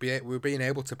 you know, we're being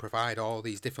able to provide all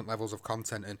these different levels of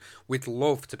content, and we'd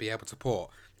love to be able to put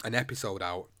an episode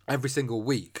out every single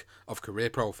week of career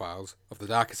profiles, of the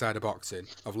darker side of boxing,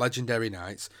 of legendary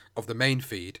nights, of the main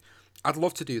feed. I'd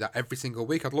love to do that every single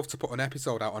week. I'd love to put an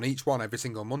episode out on each one every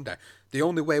single Monday. The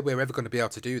only way we're ever going to be able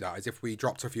to do that is if we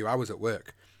dropped a few hours at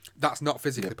work. That's not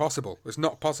physically possible. It's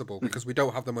not possible because we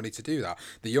don't have the money to do that.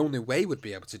 The only way we'd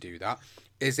be able to do that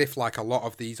is if, like a lot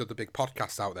of these other big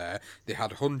podcasts out there, they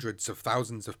had hundreds of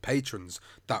thousands of patrons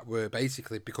that were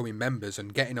basically becoming members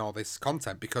and getting all this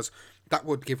content, because that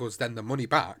would give us then the money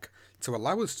back to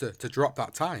allow us to drop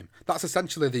that time. That's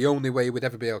essentially the only way we'd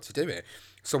ever be able to do it.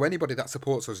 So anybody that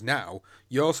supports us now,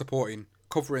 you're supporting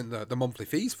covering the monthly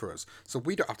fees for us, so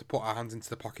we don't have to put our hands into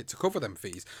the pocket to cover them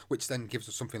fees, which then gives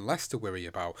us something less to worry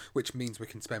about, which means we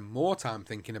can spend more time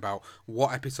thinking about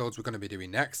what episodes we're going to be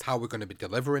doing next, how we're going to be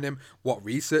delivering them, what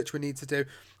research we need to do.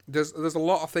 There's a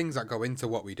lot of things that go into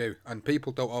what we do, and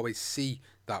people don't always see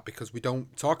that because we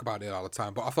don't talk about it all the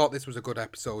time. But I thought this was a good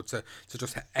episode to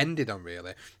just end it on,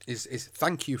 really. Is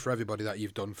thank you for everybody that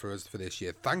you've done for us for this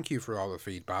year. Thank you for all the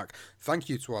feedback. Thank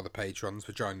you to all the patrons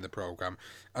for joining the programme.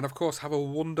 And of course, have a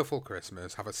wonderful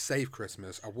Christmas. Have a safe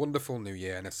Christmas, a wonderful New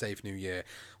Year, and a safe New Year.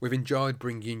 We've enjoyed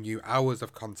bringing you hours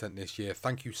of content this year.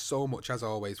 Thank you so much, as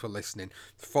always, for listening.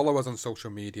 Follow us on social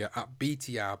media at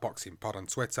BTR Boxing Pod on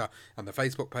Twitter and the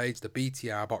Facebook page, the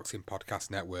BTR Boxing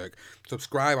Podcast Network.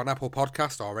 Subscribe on Apple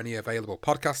Podcasts or any available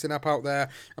podcasting app out there,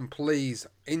 and please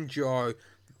enjoy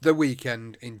the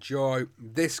weekend, enjoy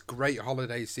this great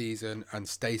holiday season, and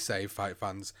stay safe, fight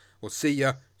fans. We'll see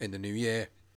you in the new year.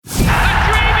 The dream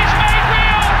is made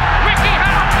real. Ricky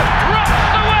Hatton rocks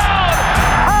the world.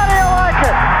 How do you like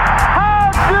it?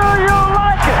 How do you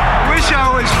like it? I wish I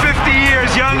was 50 years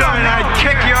younger and I'd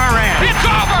kick your ass. It's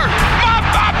over.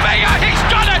 Mamma Mia, he's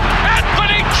done it.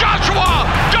 Anthony Joshua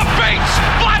defeats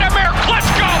Vladimir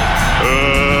Klitschko.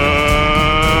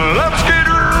 Let's get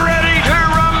ready to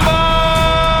rumble.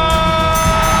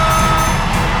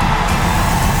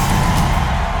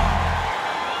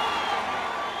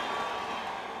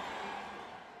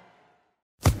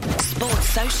 Sports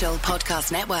Social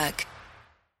Podcast Network.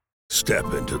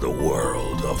 Step into the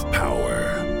world of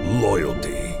power,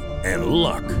 loyalty, and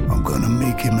luck. I'm gonna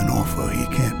make him an offer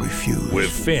he can't refuse. With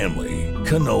family,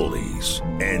 cannolis,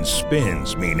 and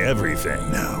spins mean everything.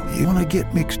 Now, you wanna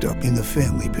get mixed up in the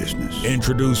family business.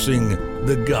 Introducing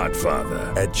The Godfather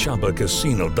at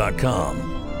ChumbaCasino.com.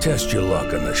 Test your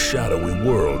luck in the shadowy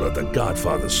world of The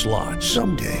Godfather slot.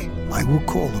 Someday, I will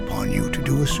call upon you to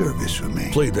do a service for me.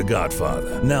 Play The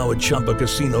Godfather now at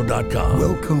ChumbaCasino.com.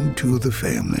 Welcome to the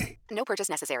family. No purchase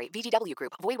necessary. VGW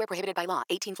Group. Void where prohibited by law.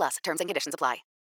 18+. Terms and conditions apply.